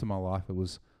for most of my life it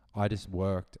was, I just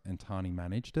worked and Tani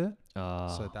managed it.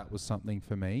 So that was something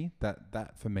for me.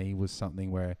 That for me was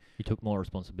something where you took more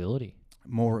responsibility.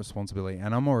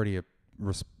 And I'm already a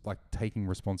taking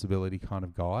responsibility kind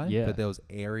of guy. Yeah. But there was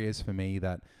areas for me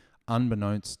that,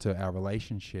 unbeknownst to our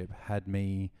relationship, had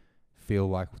me feel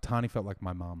like Tani felt like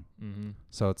my mum. Mm-hmm.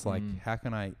 So it's like, how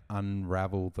can I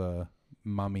unravel the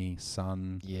mummy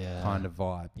son kind of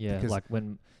vibe? Yeah, because like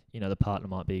when, the partner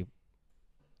might be,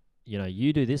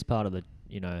 you do this part of the,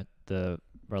 the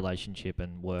relationship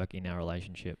and work in our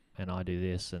relationship, and I do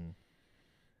this. And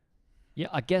yeah,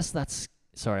 I guess that's,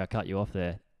 sorry, I cut you off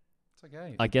there. It's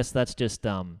okay. I guess that's just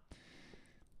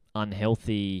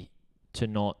unhealthy to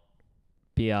not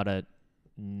be able to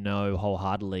know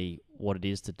wholeheartedly what it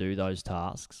is to do those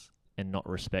tasks and not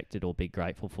respect it or be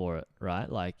grateful for it, right?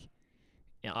 Like,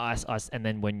 and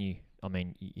then when I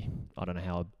don't know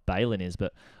how Balin is,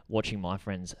 but watching my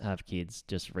friends have kids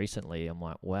just recently, I'm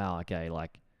like, wow, okay,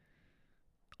 like,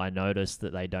 I noticed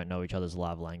that they don't know each other's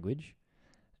love language,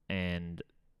 and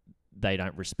they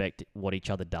don't respect what each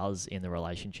other does in the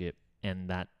relationship, and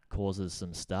that causes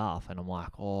some stuff. And I'm like,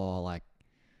 oh, like,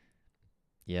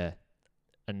 yeah.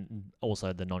 And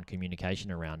also the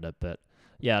non-communication around it. But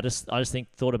yeah, I just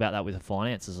thought about that with the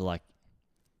finances, like,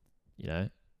 you know,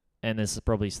 and there's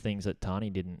probably things that Tani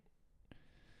didn't,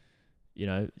 you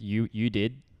know, you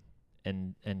did.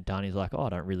 And Tani's like, oh, I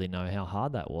don't really know how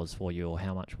hard that was for you or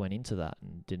how much went into that,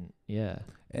 and didn't, yeah.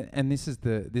 And this is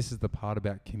the part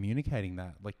about communicating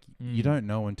that. Like, you don't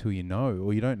know until you know,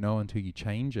 or you don't know until you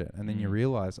change it. And then you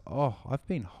realize, oh, I've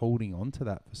been holding on to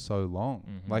that for so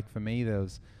long. Like, for me, there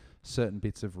was certain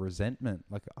bits of resentment.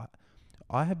 Like,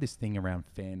 I have this thing around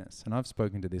fairness, and I've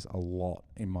spoken to this a lot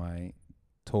in my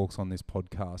talks on this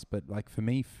podcast. But like, for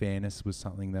me, fairness was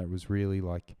something that was really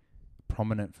like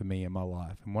prominent for me in my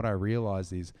life. And what I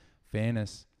realized is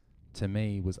fairness to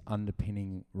me was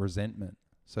underpinning resentment.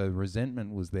 So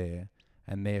resentment was there,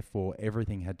 and therefore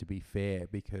everything had to be fair,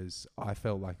 because I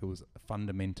felt like it was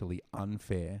fundamentally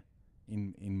unfair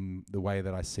in the way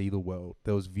that I see the world.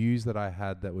 There was views that I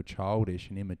had that were childish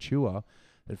and immature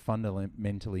that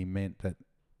fundamentally meant that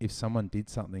if someone did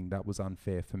something that was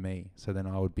unfair for me, so then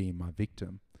I would be my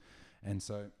victim. And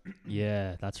so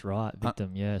yeah, that's right,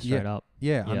 victim. Straight up.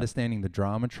 Yeah, understanding the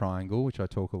drama triangle, which I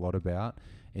talk a lot about,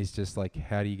 is just like,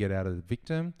 how do you get out of the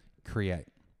victim? Create.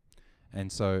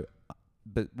 And so,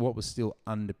 but what was still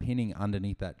underpinning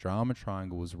underneath that drama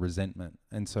triangle was resentment.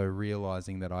 And so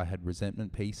realizing that I had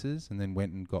resentment pieces, and then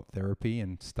went and got therapy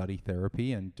and study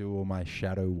therapy and do all my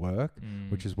shadow work,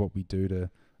 which is what we do to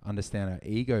understand our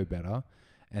ego better.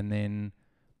 And then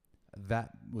that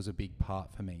was a big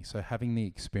part for me. So having the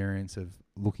experience of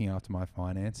looking after my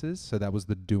finances, so that was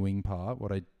the doing part.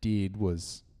 What I did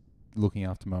was looking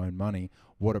after my own money.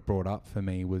 What it brought up for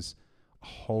me was a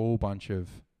whole bunch of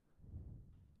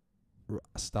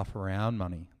stuff around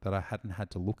money that I hadn't had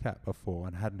to look at before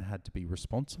and hadn't had to be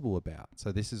responsible about.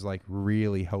 So this is like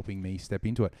really helping me step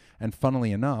into it. And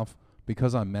funnily enough,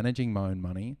 because I'm managing my own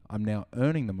money, I'm now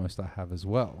earning the most I have as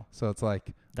well. So it's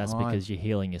like, that's because you're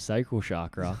healing your sacral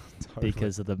chakra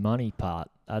because of the money part.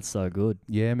 That's so good.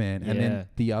 Yeah, man. And then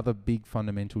the other big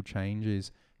fundamental change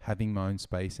is having my own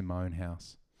space in my own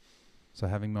house. So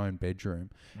having my own bedroom.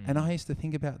 And I used to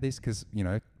think about this because, you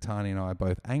know, Tani and I are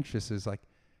both anxious. Is like,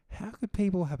 how could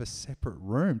people have a separate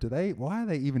room? Why are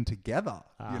they even together?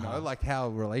 You know, like how a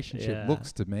relationship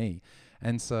looks to me.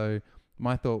 And so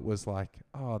my thought was like,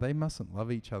 oh, they mustn't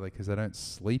love each other because they don't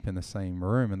sleep in the same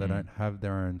room and they don't have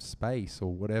their own space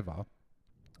or whatever.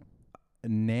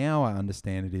 And now I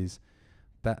understand it is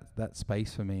that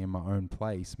space for me in my own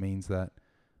place means that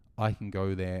I can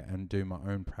go there and do my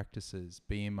own practices,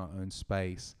 be in my own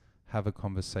space, have a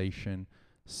conversation,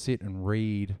 sit and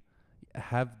read,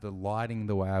 have the lighting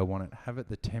the way I want it, have it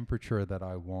the temperature that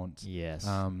I want. Yes.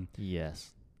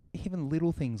 Yes. Even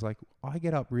little things like I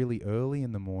get up really early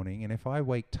in the morning, and if I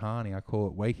wake Tani, I call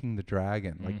it waking the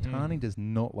dragon. Like Tani does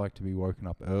not like to be woken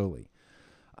up early.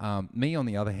 Me, on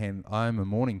the other hand, I'm a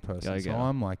morning person. So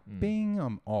I'm like, bing,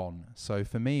 I'm on. So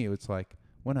for me, it's like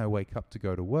when I wake up to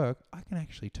go to work, I can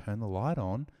actually turn the light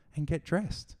on and get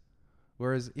dressed.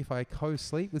 Whereas if I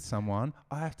co-sleep with someone,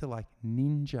 I have to like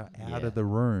ninja out of the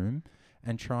room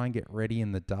and try and get ready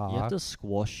in the dark. You have to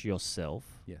squash yourself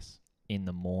in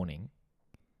the morning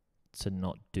to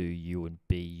not do you and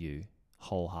be you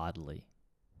wholeheartedly.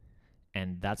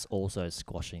 And that's also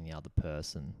squashing the other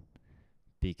person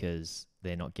because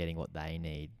they're not getting what they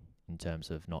need in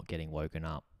terms of not getting woken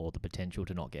up or the potential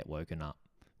to not get woken up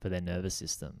for their nervous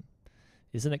system.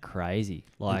 Isn't it crazy?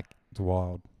 Like, it's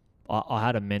wild. I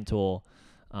had a mentor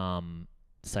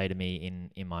say to me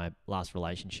in my last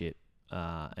relationship,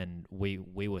 and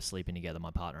we were sleeping together,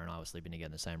 my partner and I were sleeping together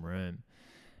in the same room,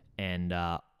 and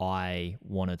I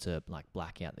wanted to like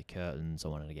black out the curtains. I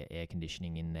wanted to get air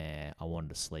conditioning in there. I wanted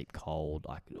to sleep cold,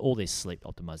 like all these sleep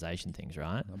optimization things,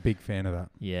 right? I'm a big fan of that.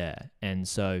 Yeah. And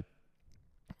so,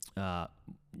 you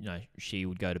know, she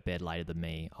would go to bed later than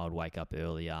me. I would wake up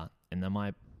earlier. And then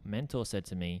my mentor said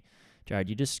to me, Jared,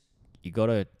 you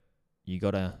gotta,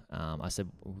 I said,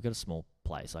 we've got a small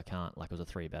place. I can't, like it was a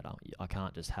 3-bedder. I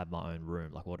can't just have my own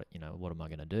room. Like what am I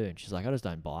going to do? And she's like, I just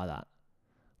don't buy that.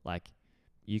 Like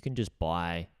you can just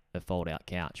buy a fold out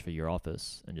couch for your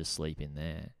office and just sleep in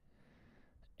there.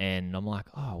 And I'm like,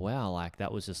 oh wow. Like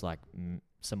that was just like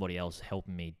somebody else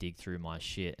helping me dig through my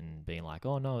shit and being like,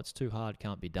 oh no, it's too hard.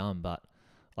 Can't be done. But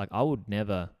like I would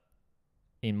never,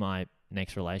 in my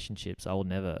next relationships, I will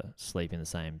never sleep in the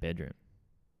same bedroom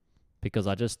because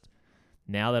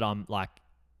now that I'm like,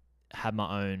 have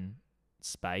my own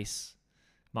space,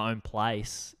 my own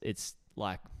place, it's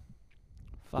like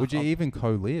Would you even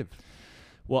co-live?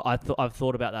 Well, I've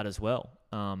thought about that as well.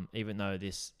 Even though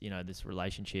this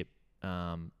relationship,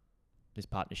 this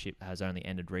partnership has only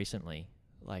ended recently,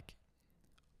 like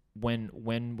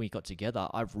when we got together,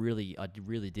 I really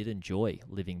did enjoy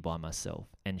living by myself,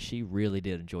 and she really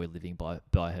did enjoy living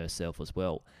by herself as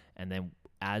well. And then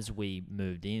as we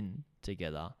moved in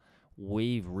together,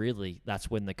 that's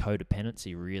when the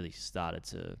codependency really started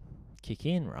to kick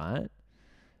in, right?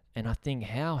 And I think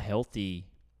how healthy,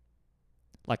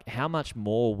 like how much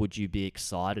more would you be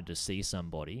excited to see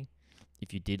somebody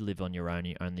if you did live on your own,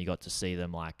 you only got to see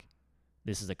them, like,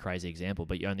 this is a crazy example,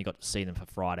 but you only got to see them for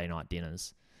Friday night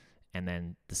dinners and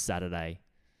then the Saturday,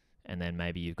 and then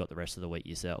maybe you've got the rest of the week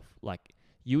yourself. Like,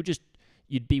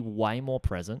 you'd be way more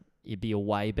present. You'd be a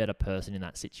way better person in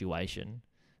that situation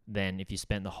than if you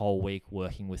spent the whole week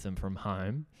working with them from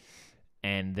home.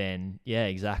 And then, yeah,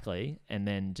 exactly. And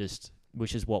then just,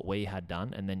 which is what we had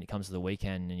done. And then it comes to the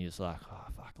weekend and you're just like, oh,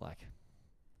 fuck, like,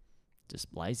 just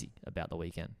lazy about the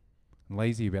weekend.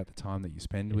 Lazy about the time that you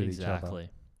spend with each other. Exactly.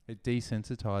 It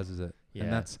desensitizes it. Yeah.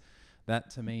 And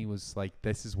that to me was like,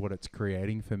 this is what it's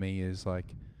creating for me, is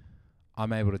like,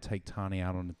 I'm able to take Tani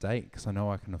out on a date because I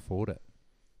know I can afford it,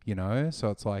 you know? So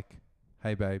it's like,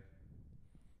 hey, babe,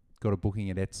 got a booking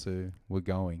at Etsu. We're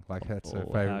going. Like, that's her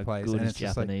favorite place. Good and is it's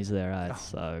Japanese just like, there, It's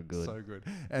so good. So good.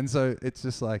 And so it's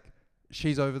just like,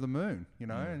 she's over the moon, you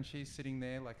know? And she's sitting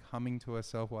there like humming to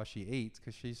herself while she eats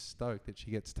because she's stoked that she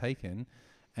gets taken.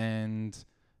 And,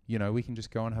 you know, we can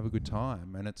just go and have a good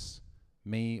time. And it's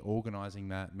me organizing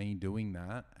that, me doing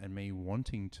that, and me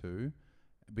wanting to,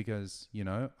 because, you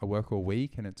know, I work all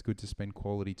week and it's good to spend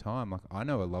quality time. Like, I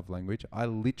know a love language. I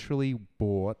literally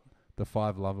bought the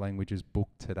 5 love languages book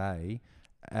today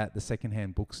at the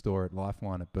secondhand bookstore at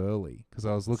Lifeline at Burleigh because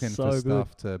I was looking for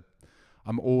stuff to...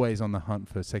 I'm always on the hunt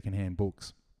for secondhand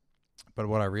books. But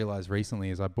what I realized recently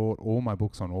is I bought all my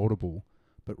books on Audible,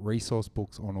 but resource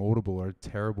books on Audible are a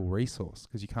terrible resource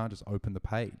because you can't just open the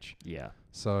page. Yeah.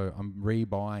 So I'm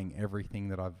rebuying everything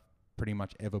that I've pretty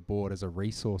much ever bought as a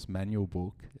resource manual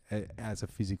book as a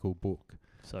physical book.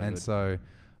 So,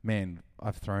 man,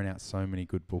 I've thrown out so many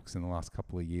good books in the last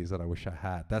couple of years that I wish I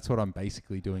had. That's what I'm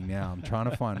basically doing now. I'm trying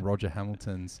to find Roger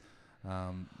Hamilton's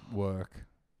work.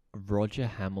 Roger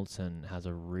Hamilton has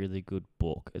a really good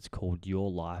book. It's called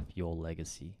Your Life, Your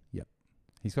Legacy. Yep.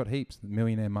 He's got heaps. The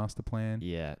Millionaire Master Plan.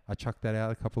 Yeah. I chucked that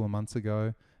out a couple of months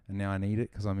ago, and now I need it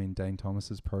because I'm in Dane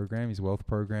Thomas's program, his wealth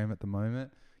program at the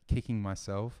moment, kicking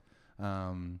myself.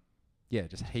 Yeah,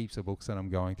 just heaps of books that I'm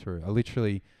going through.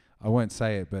 I won't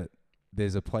say it, but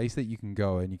there's a place that you can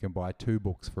go and you can buy 2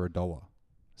 books for $1,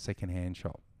 secondhand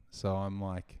shop. So I'm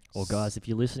like... Well, guys, if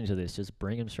you're listening to this, just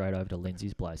bring him straight over to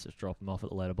Lindsay's place. Just drop him off at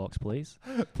the letterbox, please.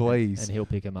 Please. And he'll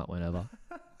pick him up whenever.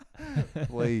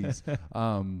 Please.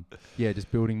 Yeah,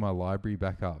 just building my library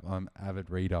back up. I'm an avid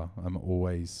reader. I'm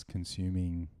always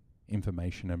consuming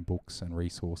information and books and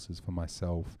resources for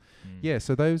myself. Yeah,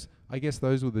 so I guess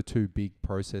those were the 2 big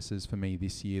processes for me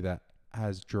this year that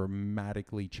has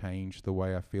dramatically changed the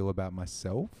way I feel about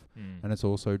myself. And it's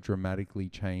also dramatically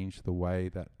changed the way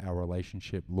that our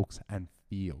relationship looks and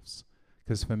feels.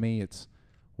 Because for me, it's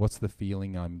what's the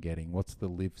feeling I'm getting? What's the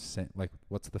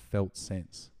what's the felt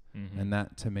sense? And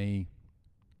that to me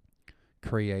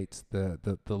creates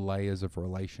the layers of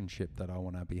relationship that I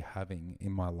want to be having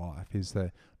in my life, is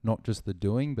that not just the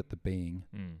doing, but the being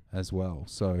as well.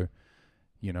 So,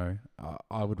 you know,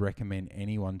 I would recommend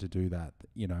anyone to do that,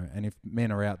 you know, and if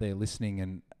men are out there listening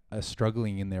and are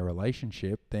struggling in their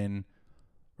relationship, then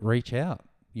reach out.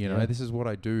 You know, this is what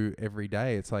I do every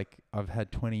day. It's like I've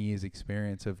had 20 years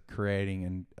experience of creating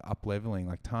and up-leveling.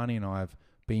 Like Tani and I have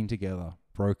been together,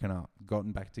 broken up,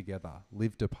 gotten back together,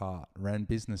 lived apart, ran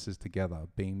businesses together,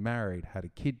 been married, had a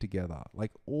kid together,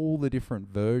 like all the different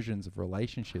versions of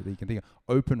relationship that you can think of.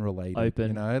 Open related,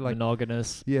 you know, like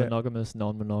monogamous,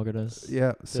 non-monogamous.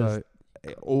 Yeah. So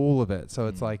all of it. So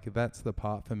it's like, that's the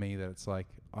part for me that it's like,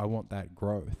 I want that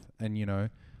growth. And, you know,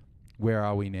 where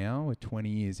are we now? We're 20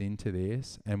 years into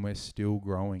this and we're still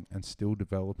growing and still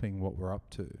developing what we're up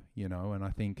to, you know, and I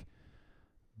think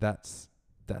that's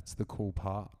the cool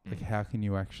part. Like, how can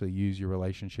you actually use your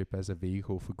relationship as a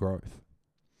vehicle for growth?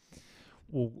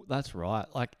 Well, that's right.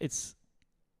 Like, it's,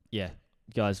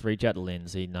 guys, reach out to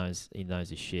Linz. He knows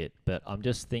his shit. But I'm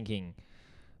just thinking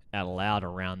out loud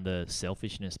around the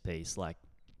selfishness piece. Like,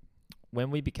 when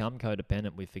we become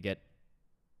codependent, we forget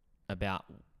about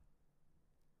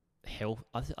health.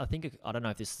 I think, I don't know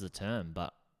if this is a term,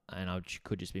 but, and I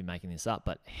could just be making this up,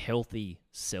 but healthy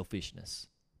selfishness,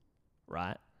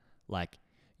 right? Like,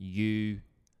 you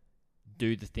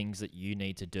do the things that you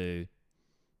need to do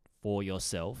for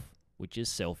yourself which is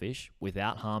selfish,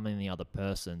 without harming the other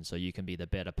person, so you can be the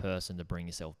better person to bring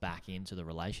yourself back into the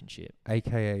relationship.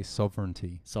 AKA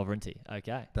sovereignty. Sovereignty.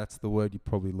 Okay. That's the word you're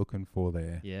probably looking for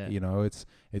there. Yeah. You know, it's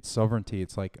sovereignty.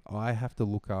 It's like, I have to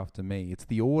look after me. It's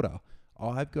the order.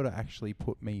 I've got to actually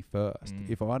put me first.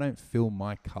 If I don't fill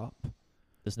my cup,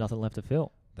 there's nothing left to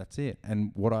fill. That's it.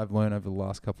 And what I've learned over the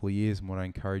last couple of years and what I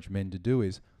encourage men to do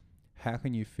is, how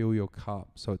can you fill your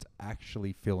cup so it's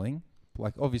actually filling?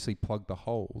 Like, obviously plug the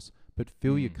holes, but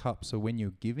fill your cup so when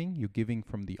you're giving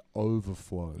from the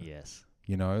overflow. Yes.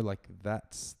 You know, like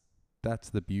that's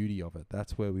the beauty of it.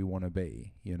 That's where we want to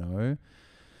be, you know.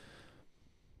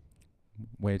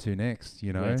 Where to next,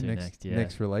 you know? Where to next, yeah.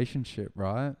 Next relationship,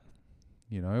 right?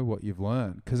 You know, what you've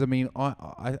learned. Because, I mean,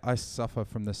 I suffer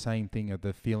from the same thing of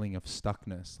the feeling of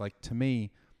stuckness. Like, to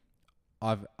me,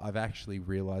 I've actually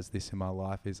realized this in my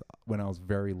life is when I was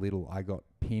very little, I got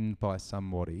pinned by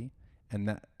somebody, and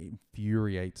that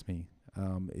infuriates me,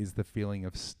 is the feeling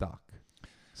of stuck.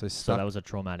 So that was a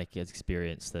traumatic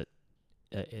experience that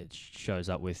it shows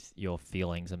up with your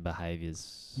feelings and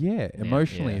behaviors. Yeah,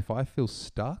 emotionally, if I feel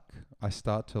stuck, I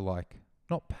start to, like,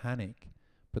 not panic,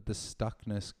 but the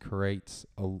stuckness creates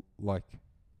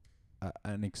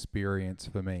an experience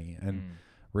for me. And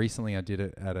recently I did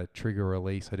it at a trigger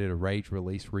release. I did a rage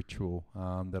release ritual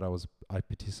that I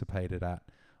participated at,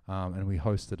 and we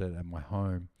hosted it at my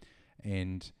home.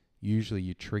 And usually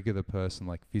you trigger the person,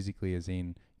 like physically, as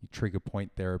in you trigger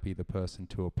point therapy the person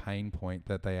to a pain point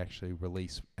that they actually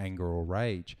release anger or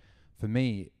rage. For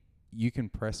me, you can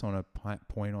press on a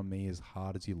point on me as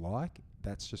hard as you like.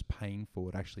 That's just painful.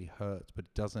 It actually hurts, but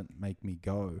it doesn't make me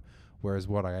go. Whereas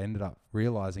what I ended up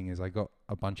realizing is I got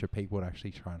a bunch of people to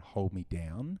actually try and hold me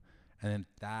down, and then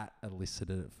that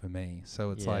elicited it for me.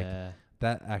 So it's like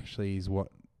that actually is what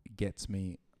gets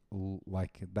me,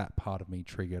 like that part of me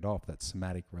triggered off, that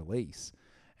somatic release.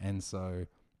 And so,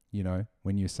 you know,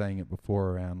 when you're saying it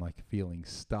before around like feeling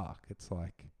stuck, it's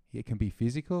like it can be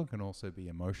physical, it can also be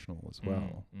emotional as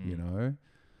well, you know?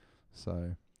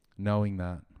 So knowing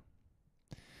that.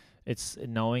 It's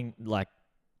knowing, like,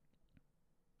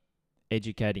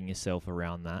 educating yourself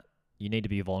around that. You need to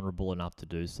be vulnerable enough to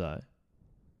do so.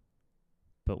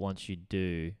 But once you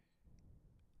do,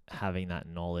 having that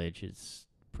knowledge is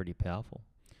pretty powerful.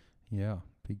 Yeah,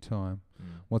 big time.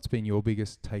 What's been your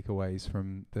biggest takeaways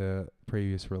from the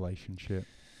previous relationship?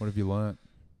 What have you learnt?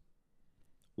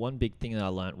 One big thing that I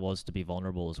learnt was to be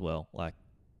vulnerable as well. Like,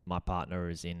 my partner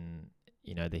is in,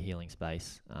 you know, the healing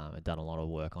space. Had done a lot of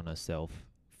work on herself,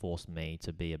 forced me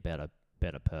to be a better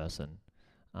person.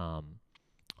 I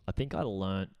think I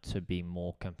learnt to be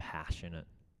more compassionate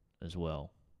as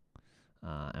well.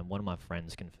 And one of my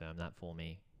friends confirmed that for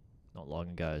me not long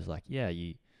ago. It's like, yeah,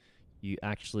 you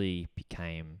actually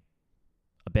became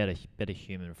a better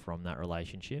human from that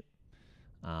relationship.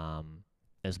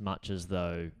 As much as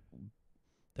though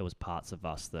there was parts of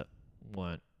us that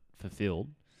weren't fulfilled,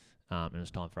 and it was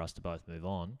time for us to both move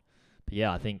on. But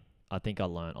yeah, I think I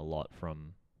learned a lot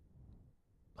from.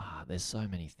 There's so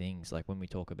many things, like when we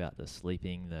talk about the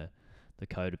sleeping, the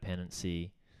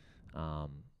codependency.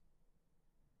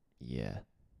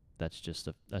 That's just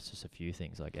a few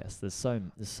things, I guess. There's so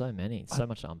many, so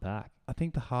much to unpack. I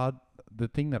think the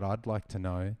thing that I'd like to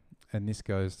know, and this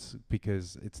goes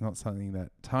because it's not something that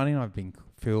Tani and I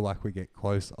feel like we get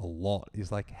close a lot,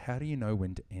 is like, how do you know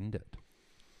when to end it?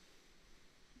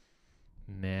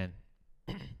 Man,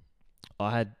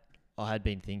 I had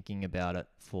been thinking about it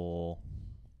for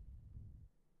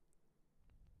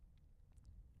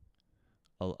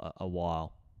a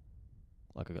while,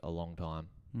 like a long time.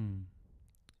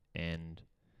 And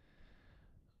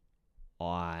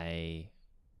I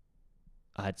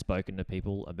had spoken to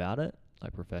people about it,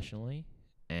 like professionally,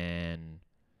 and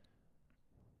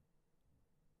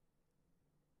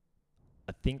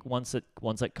I think once it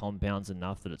compounds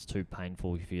enough that it's too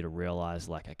painful for you to realize,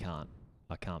 like, I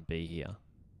can't be here.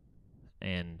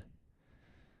 And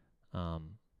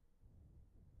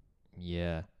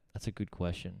yeah, that's a good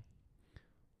question.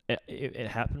 It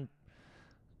happened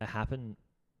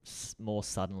more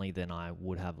suddenly than I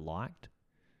would have liked.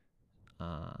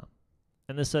 And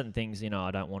there's certain things,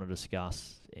 I don't want to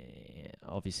discuss,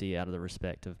 obviously out of the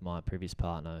respect of my previous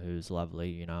partner, who's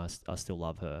lovely. I still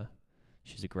love her.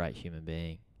 She's a great human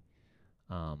being.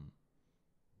 I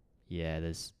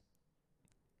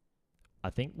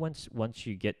think once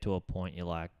you get to a point, you're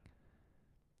like,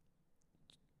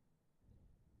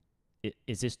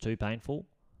 is this too painful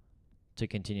to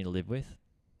continue to live with?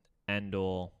 And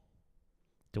or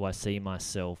do I see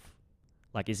myself,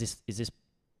 like,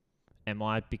 am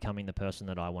I becoming the person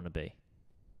that I want to be?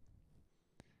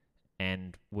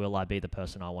 And will I be the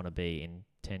person I want to be in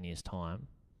 10 years' time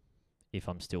if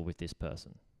I'm still with this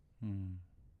person? Mm.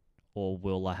 Or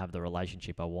will I have the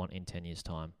relationship I want in 10 years'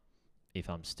 time if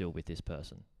I'm still with this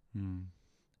person? Mm.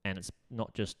 And it's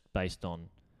not just based on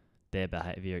their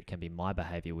behavior, it can be my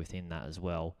behavior within that as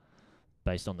well,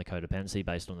 based on the codependency,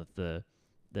 based on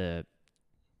the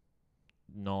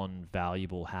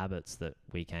non-valuable habits that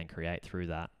we can create through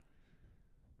that.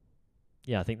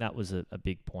 Yeah, I think that was a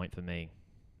big point for me.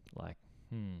 Like,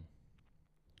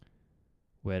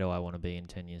 where do I want to be in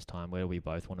 10 years' time? Where do we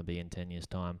both want to be in 10 years'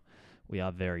 time? We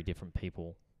are very different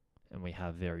people and we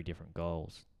have very different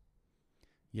goals.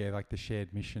 Yeah, like the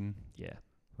shared mission. Yeah.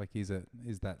 Like, is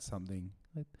that something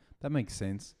that makes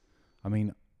sense? I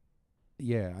mean,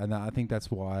 yeah, and I think that's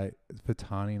why for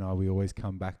Tani and I, we always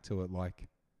come back to it. Like,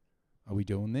 are we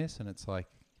doing this? And it's like,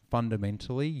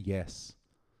 fundamentally, yes.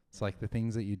 It's like the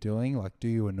things that you're doing. Like, do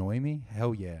you annoy me?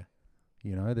 Hell yeah.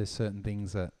 You know, there's certain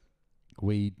things that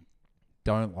we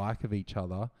don't like of each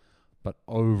other, but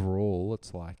overall,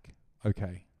 it's like,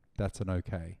 okay, that's an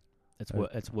okay. It's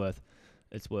worth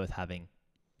having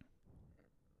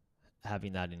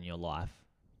that in your life,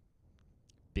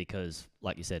 because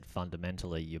like you said,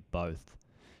 fundamentally you're both,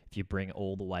 if you bring it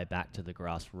all the way back to the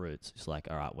grassroots, it's like,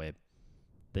 all right,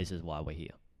 this is why we're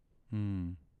here.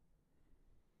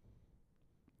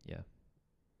 Yeah,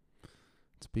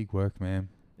 it's big work, man.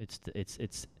 It's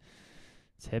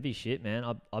heavy shit, man.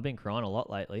 I've been crying a lot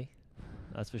lately,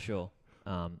 that's for sure.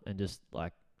 And just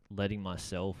like letting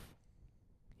myself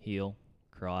heal,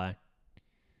 cry.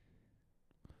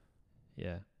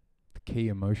 Yeah. The key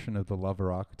emotion of the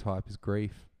lover archetype is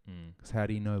grief. Because how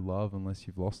do you know love unless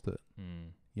you've lost it?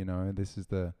 You know, this is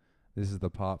the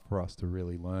part for us to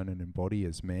really learn and embody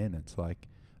as men. It's like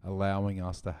allowing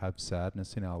us to have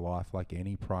sadness in our life like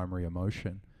any primary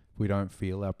emotion. If we don't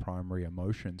feel our primary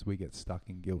emotions, we get stuck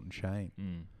in guilt and shame.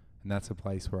 And that's a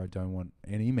place where I don't want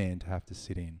any man to have to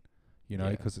sit in, you know,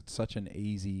 because it's such an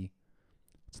easy,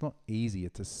 it's not easy,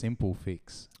 it's a simple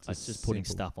fix. It's just putting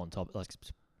stuff on top, like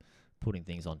putting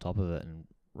things on top of it and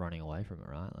running away from it,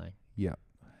 right? Like, yeah.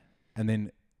 And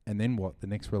then what? The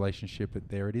next relationship,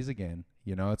 there it is again.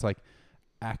 You know, it's like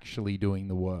actually doing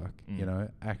the work, you know,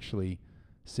 actually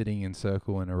sitting in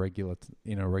circle in a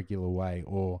regular way,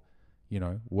 or, you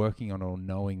know, working on or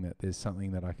knowing that there's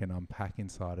something that I can unpack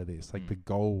inside of this, like the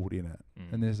gold in it.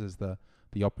 And this is the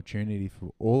opportunity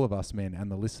for all of us men and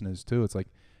the listeners too. It's like,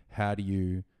 how do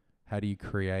you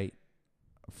create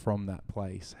from that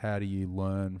place? How do you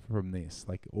learn from this?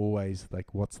 Like, always,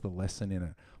 like, what's the lesson in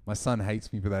it? My son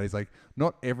hates me for that. He's like,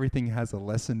 not everything has a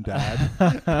lesson, Dad.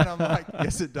 And I'm like,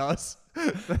 yes, it does.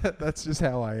 That's just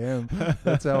how I am.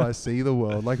 That's how I see the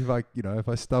world. Like, if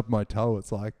I stub my toe,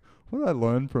 it's like, what did I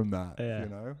learn from that? Yeah. You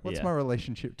know, what's my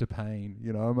relationship to pain?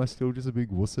 You know, am I still just a big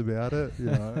wuss about it? You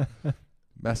know,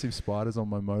 massive spiders on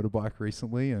my motorbike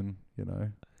recently, and, you know,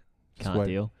 can't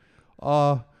deal.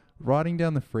 Riding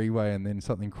down the freeway and then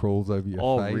something crawls over your face.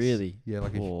 Oh, really? Yeah,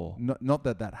 like not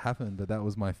that happened, but that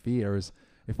was my fear, is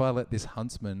if I let this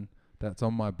huntsman that's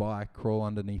on my bike crawl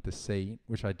underneath the seat,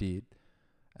 which I did,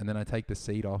 and then I take the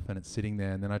seat off and it's sitting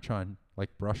there, and then I try and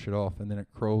like brush it off, and then it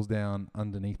crawls down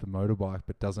underneath the motorbike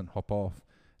but doesn't hop off,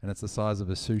 and it's the size of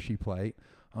a sushi plate.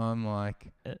 I'm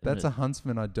like, that's a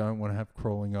huntsman I don't want to have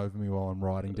crawling over me while I'm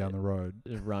riding down the road.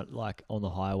 Run like on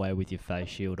the highway with your face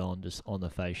shield on, just on the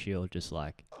face shield, just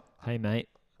like, hey mate,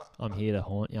 I'm here to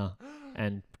haunt ya,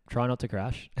 and try not to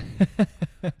crash.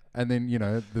 And then, you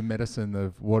know, the medicine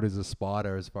of what is a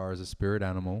spider as far as a spirit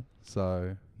animal.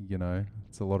 So, you know,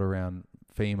 it's a lot around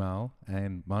female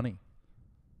and money.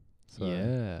 So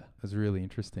yeah. It was really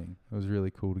interesting. It was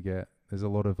really cool to get. There's a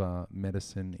lot of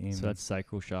medicine in. So that's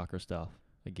sacral chakra stuff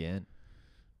again.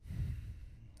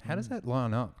 How does that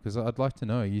line up? Because I'd like to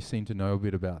know. You seem to know a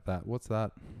bit about that. What's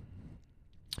that?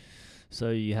 So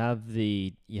you have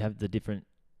the different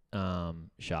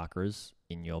chakras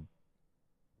in your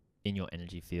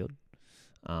energy field.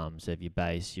 So if your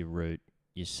base, your root,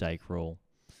 your sacral,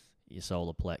 your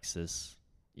solar plexus,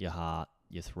 your heart,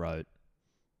 your throat,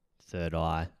 third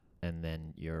eye, and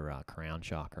then your crown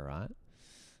chakra, right?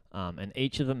 And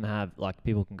each of them have, like,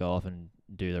 people can go off and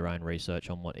do their own research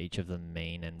on what each of them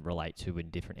mean and relate to in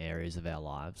different areas of our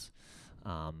lives.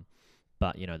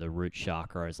 But, you know, the root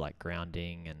chakra is like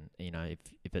grounding, and, you know,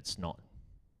 if it's not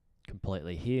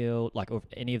completely healed, like, or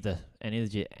any of the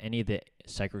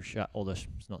sacral or the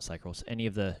not sacrals, any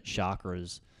of the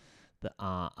chakras that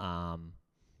aren't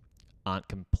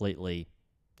completely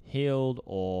healed,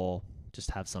 or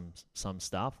just have some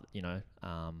stuff, you know,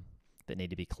 that need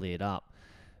to be cleared up.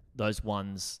 Those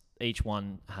ones, each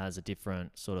one has a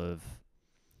different sort of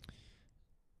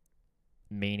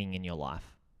meaning in your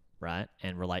life, right?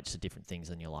 And relates to different things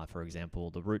in your life. For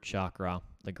example, the root chakra,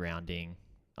 the grounding,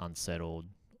 unsettled,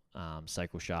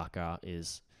 sacral chakra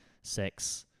is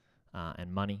sex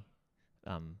and money,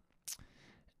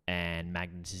 and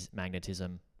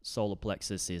magnetism. Solar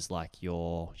plexus is like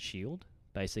your shield,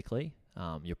 basically,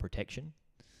 your protection.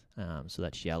 So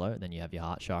that's yellow. Then you have your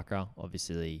heart chakra,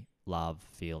 obviously love,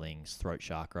 feelings, throat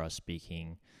chakra,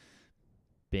 speaking,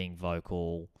 being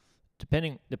vocal,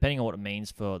 depending on what it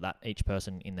means for that each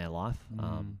person in their life.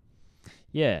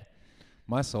 Yeah.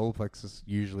 My solar plexus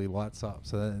usually lights up,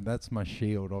 so that's my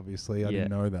shield. Obviously, I didn't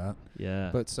know that. Yeah.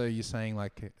 But so you're saying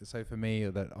like, so for me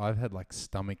that I've had like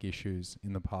stomach issues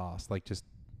in the past, like just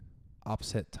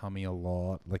upset tummy a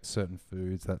lot, like certain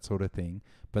foods, that sort of thing.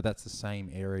 But that's the same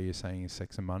area you're saying is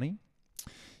sex and money.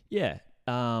 Yeah.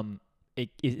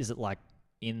 Is it like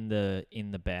in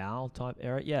the bowel type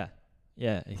area? Yeah.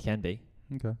 Yeah, it can be.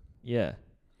 Okay. Yeah.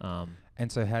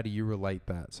 And so how do you relate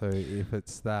that? So if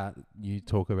it's that, you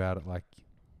talk about it like,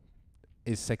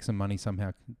 is sex and money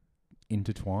somehow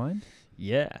intertwined?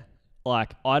 Yeah.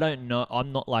 Like, I don't know.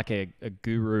 I'm not like a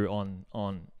guru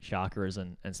on chakras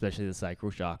and especially the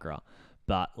sacral chakra.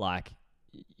 But like,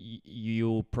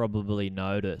 you'll probably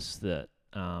notice that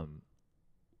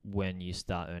when you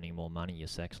start earning more money, your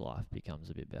sex life becomes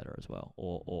a bit better as well,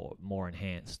 or more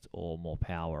enhanced, or more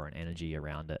power and energy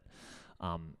around it.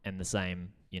 And the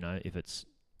same, if it's...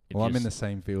 Well, I'm in the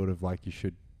same field of like you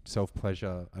should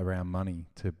self-pleasure around money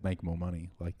to make more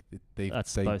money. Like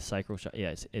that's both sacral chakra.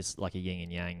 Yeah, it's like a yin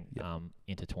and yang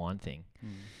intertwined thing.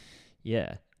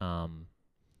 Yeah.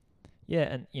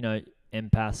 Yeah, and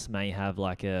empaths may have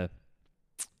like a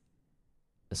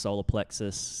solar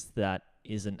plexus that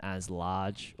isn't as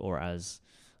large or as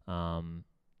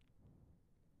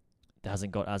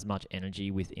hasn't got as much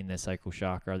energy within their sacral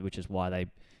chakra, which is why they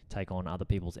take on other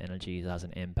people's energies as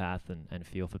an empath and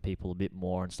feel for people a bit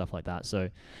more and stuff like that. So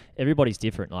everybody's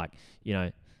different. Like,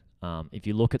 if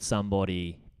you look at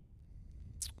somebody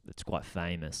that's quite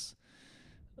famous,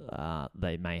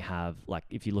 they may have, like,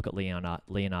 if you look at Leonardo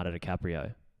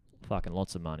DiCaprio, fucking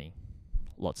lots of money,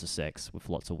 lots of sex with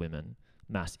lots of women,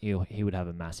 he would have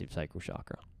a massive sacral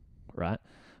chakra, right?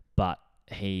 But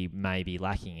he may be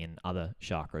lacking in other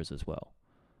chakras as well,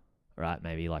 right?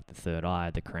 Maybe like the third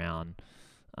eye, the crown,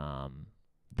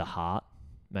 the heart,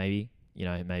 maybe.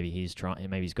 Maybe he's got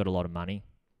a lot of money,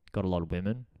 got a lot of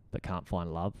women, but can't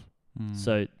find love.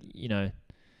 So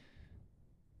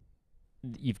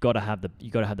you've got to have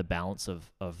the balance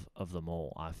of them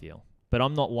all, I feel. But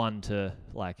I'm not one to,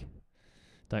 like,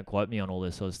 don't quote me on all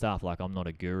this sort of stuff. Like, I'm not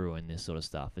a guru in this sort of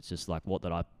stuff. It's just like what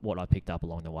I picked up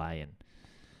along the way, and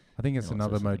I think it's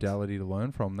another modality to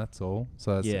learn from. That's all.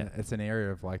 So it's an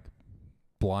area of like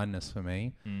blindness for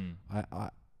me. I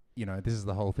this is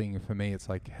the whole thing for me. It's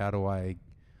like, how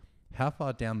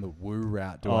far down the woo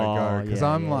route do I go?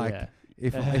 Because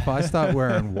if I start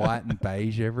wearing white and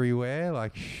beige everywhere,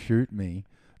 like, shoot me.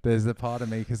 There's a part of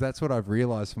me, because that's what I've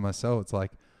realized for myself. It's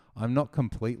like, I'm not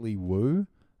completely woo,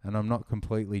 and I'm not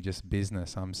completely just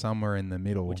business. I'm somewhere in the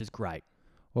middle, which is great.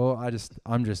 Well,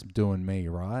 I'm just doing me,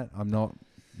 right? I'm not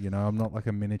like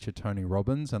a miniature Tony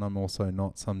Robbins, and I'm also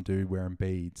not some dude wearing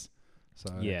beads.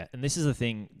 So yeah, and this is the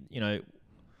thing,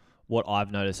 what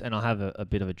I've noticed, and I have a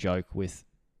bit of a joke with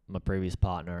my previous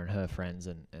partner and her friends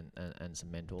and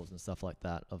some mentors and stuff like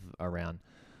that around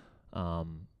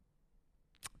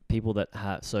people that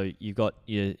have. So you've got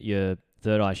your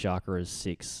third eye chakra is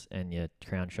 6 and your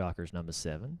crown chakra is number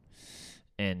 7.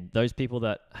 And those people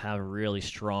that have really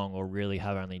strong or really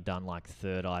have only done like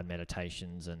third eye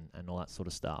meditations and all that sort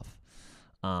of stuff,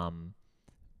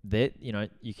 that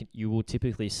you will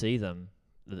typically see them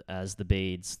as the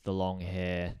beads, the long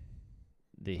hair,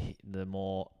 the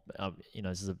more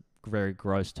this is a very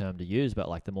gross term to use, but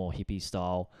like the more hippie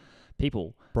style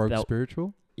people, broke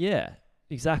spiritual. Yeah,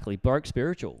 exactly. Broke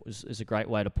spiritual is a great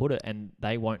way to put it, and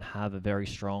they won't have a very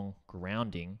strong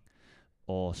grounding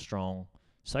or strong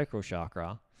sacral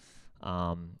chakra,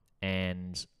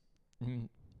 and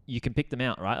you can pick them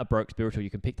out, right? A broke spiritual, you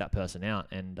can pick that person out.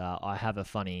 And I have a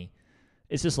funny,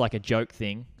 it's just like a joke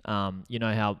thing. You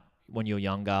know how when you're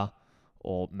younger,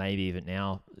 or maybe even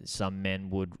now, some men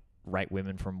would rate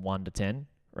women from 1 to 10,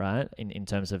 right? In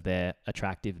terms of their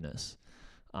attractiveness.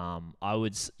 I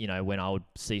would, when I would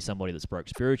see somebody that's broke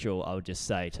spiritual, I would just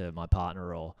say to my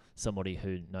partner or somebody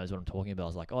who knows what I'm talking about, I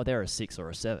was like, oh, they're a 6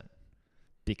 or a 7.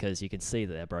 Because you can see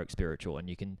that they're broke spiritual, and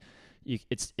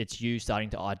it's you starting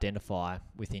to identify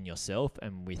within yourself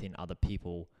and within other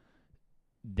people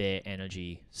their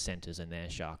energy centers and their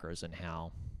chakras and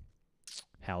how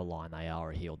aligned they are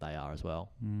or healed they are as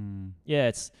well.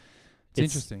 Yeah, It's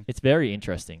interesting. It's very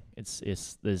interesting.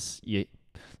 There's you,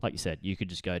 like you said, you could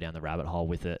just go down the rabbit hole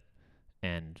with it,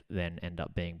 and then end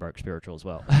up being broke spiritual as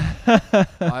well.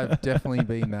 I've definitely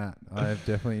been that.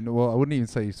 Well, I wouldn't even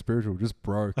say spiritual, just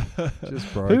broke.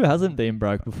 Just broke. Who hasn't been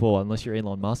broke before, unless you're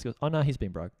Elon Musk? Oh no, he's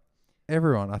been broke.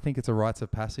 Everyone. I think it's a rites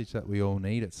of passage that we all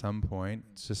need at some point.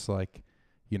 It's just like,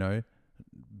 you know,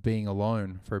 being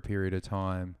alone for a period of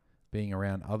time, being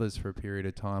around others for a period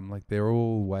of time. Like, they're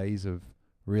all ways of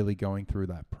really going through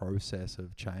that process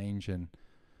of change. And,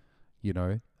 you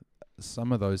know,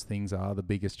 some of those things are the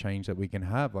biggest change that we can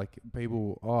have. Like,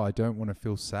 people, I don't want to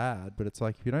feel sad, but it's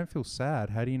like, if you don't feel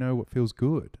sad, how do you know what feels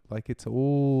good? Like, it's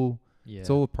all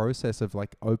a process of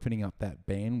like opening up that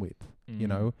bandwidth. You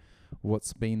know,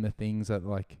 what's been the things that,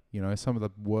 like, you know, some of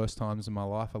the worst times in my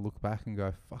life, I look back and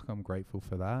go, fuck, I'm grateful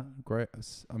for that.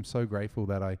 I'm so grateful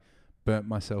that I burnt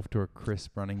myself to a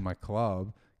crisp running my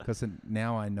club, because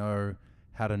now I know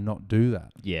how to not do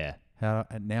that. Yeah.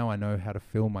 And now I know how to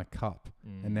fill my cup,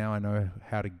 and now I know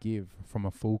how to give from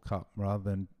a full cup rather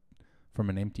than from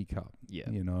an empty cup. Yeah.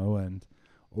 You know, and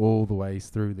all the ways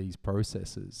through these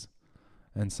processes.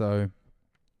 And so,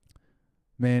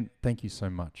 man, thank you so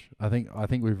much. I think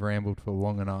we've rambled for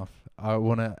long enough. I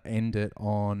want to end it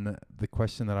on the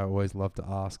question that I always love to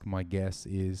ask my guests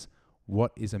is,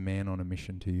 what is a man on a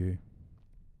mission to you?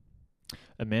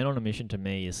 A man on a mission to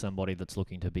me is somebody that's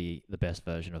looking to be the best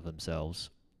version of themselves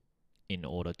in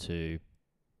order to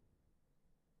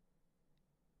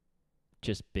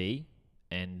just be,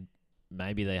 and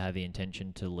maybe they have the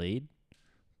intention to lead,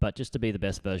 but just to be the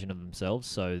best version of themselves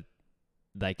so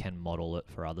they can model it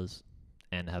for others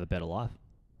and have a better life.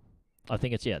 I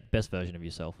think it's, best version of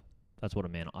yourself. That's what a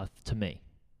man, to me.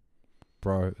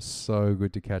 Bro, so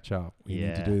good to catch up. We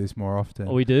need to do this more often.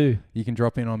 Oh, we do. You can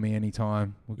drop in on me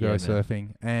anytime. We'll go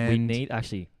surfing. And I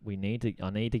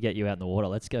need to get you out in the water.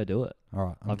 Let's go do it. All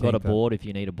right. I've got a board if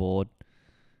you need a board.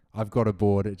 I've got a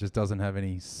board. It just doesn't have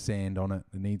any sand on it.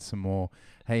 It needs some more.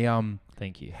 Hey,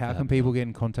 thank you. How can people get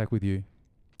in contact with you?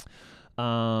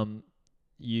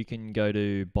 You can go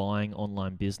to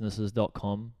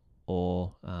buyingonlinebusinesses.com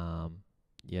or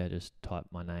just type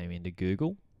my name into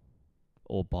Google.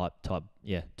 Or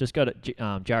just go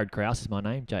to Jared Krause is my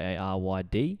name,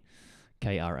 JARYD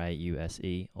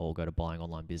KRAUSE, or go to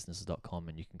buyingonlinebusinesses.com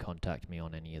and you can contact me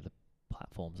on any of the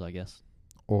platforms, I guess.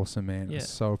 Awesome, man. Yeah. I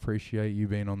so appreciate you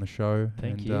being on the show.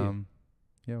 Thank you.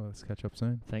 Let's catch up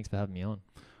soon. Thanks for having me on.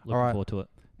 Looking forward to it.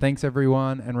 Thanks,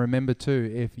 everyone. And remember,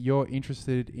 too, if you're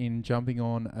interested in jumping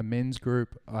on a men's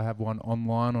group, I have one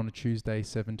online on a Tuesday,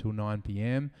 7 till 9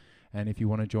 p.m. And if you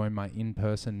want to join my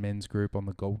in-person men's group on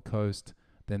the Gold Coast,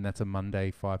 then that's a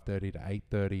Monday, 5:30 to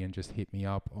 8:30, and just hit me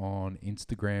up on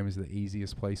Instagram is the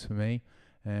easiest place for me.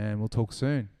 And we'll talk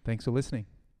soon. Thanks for listening.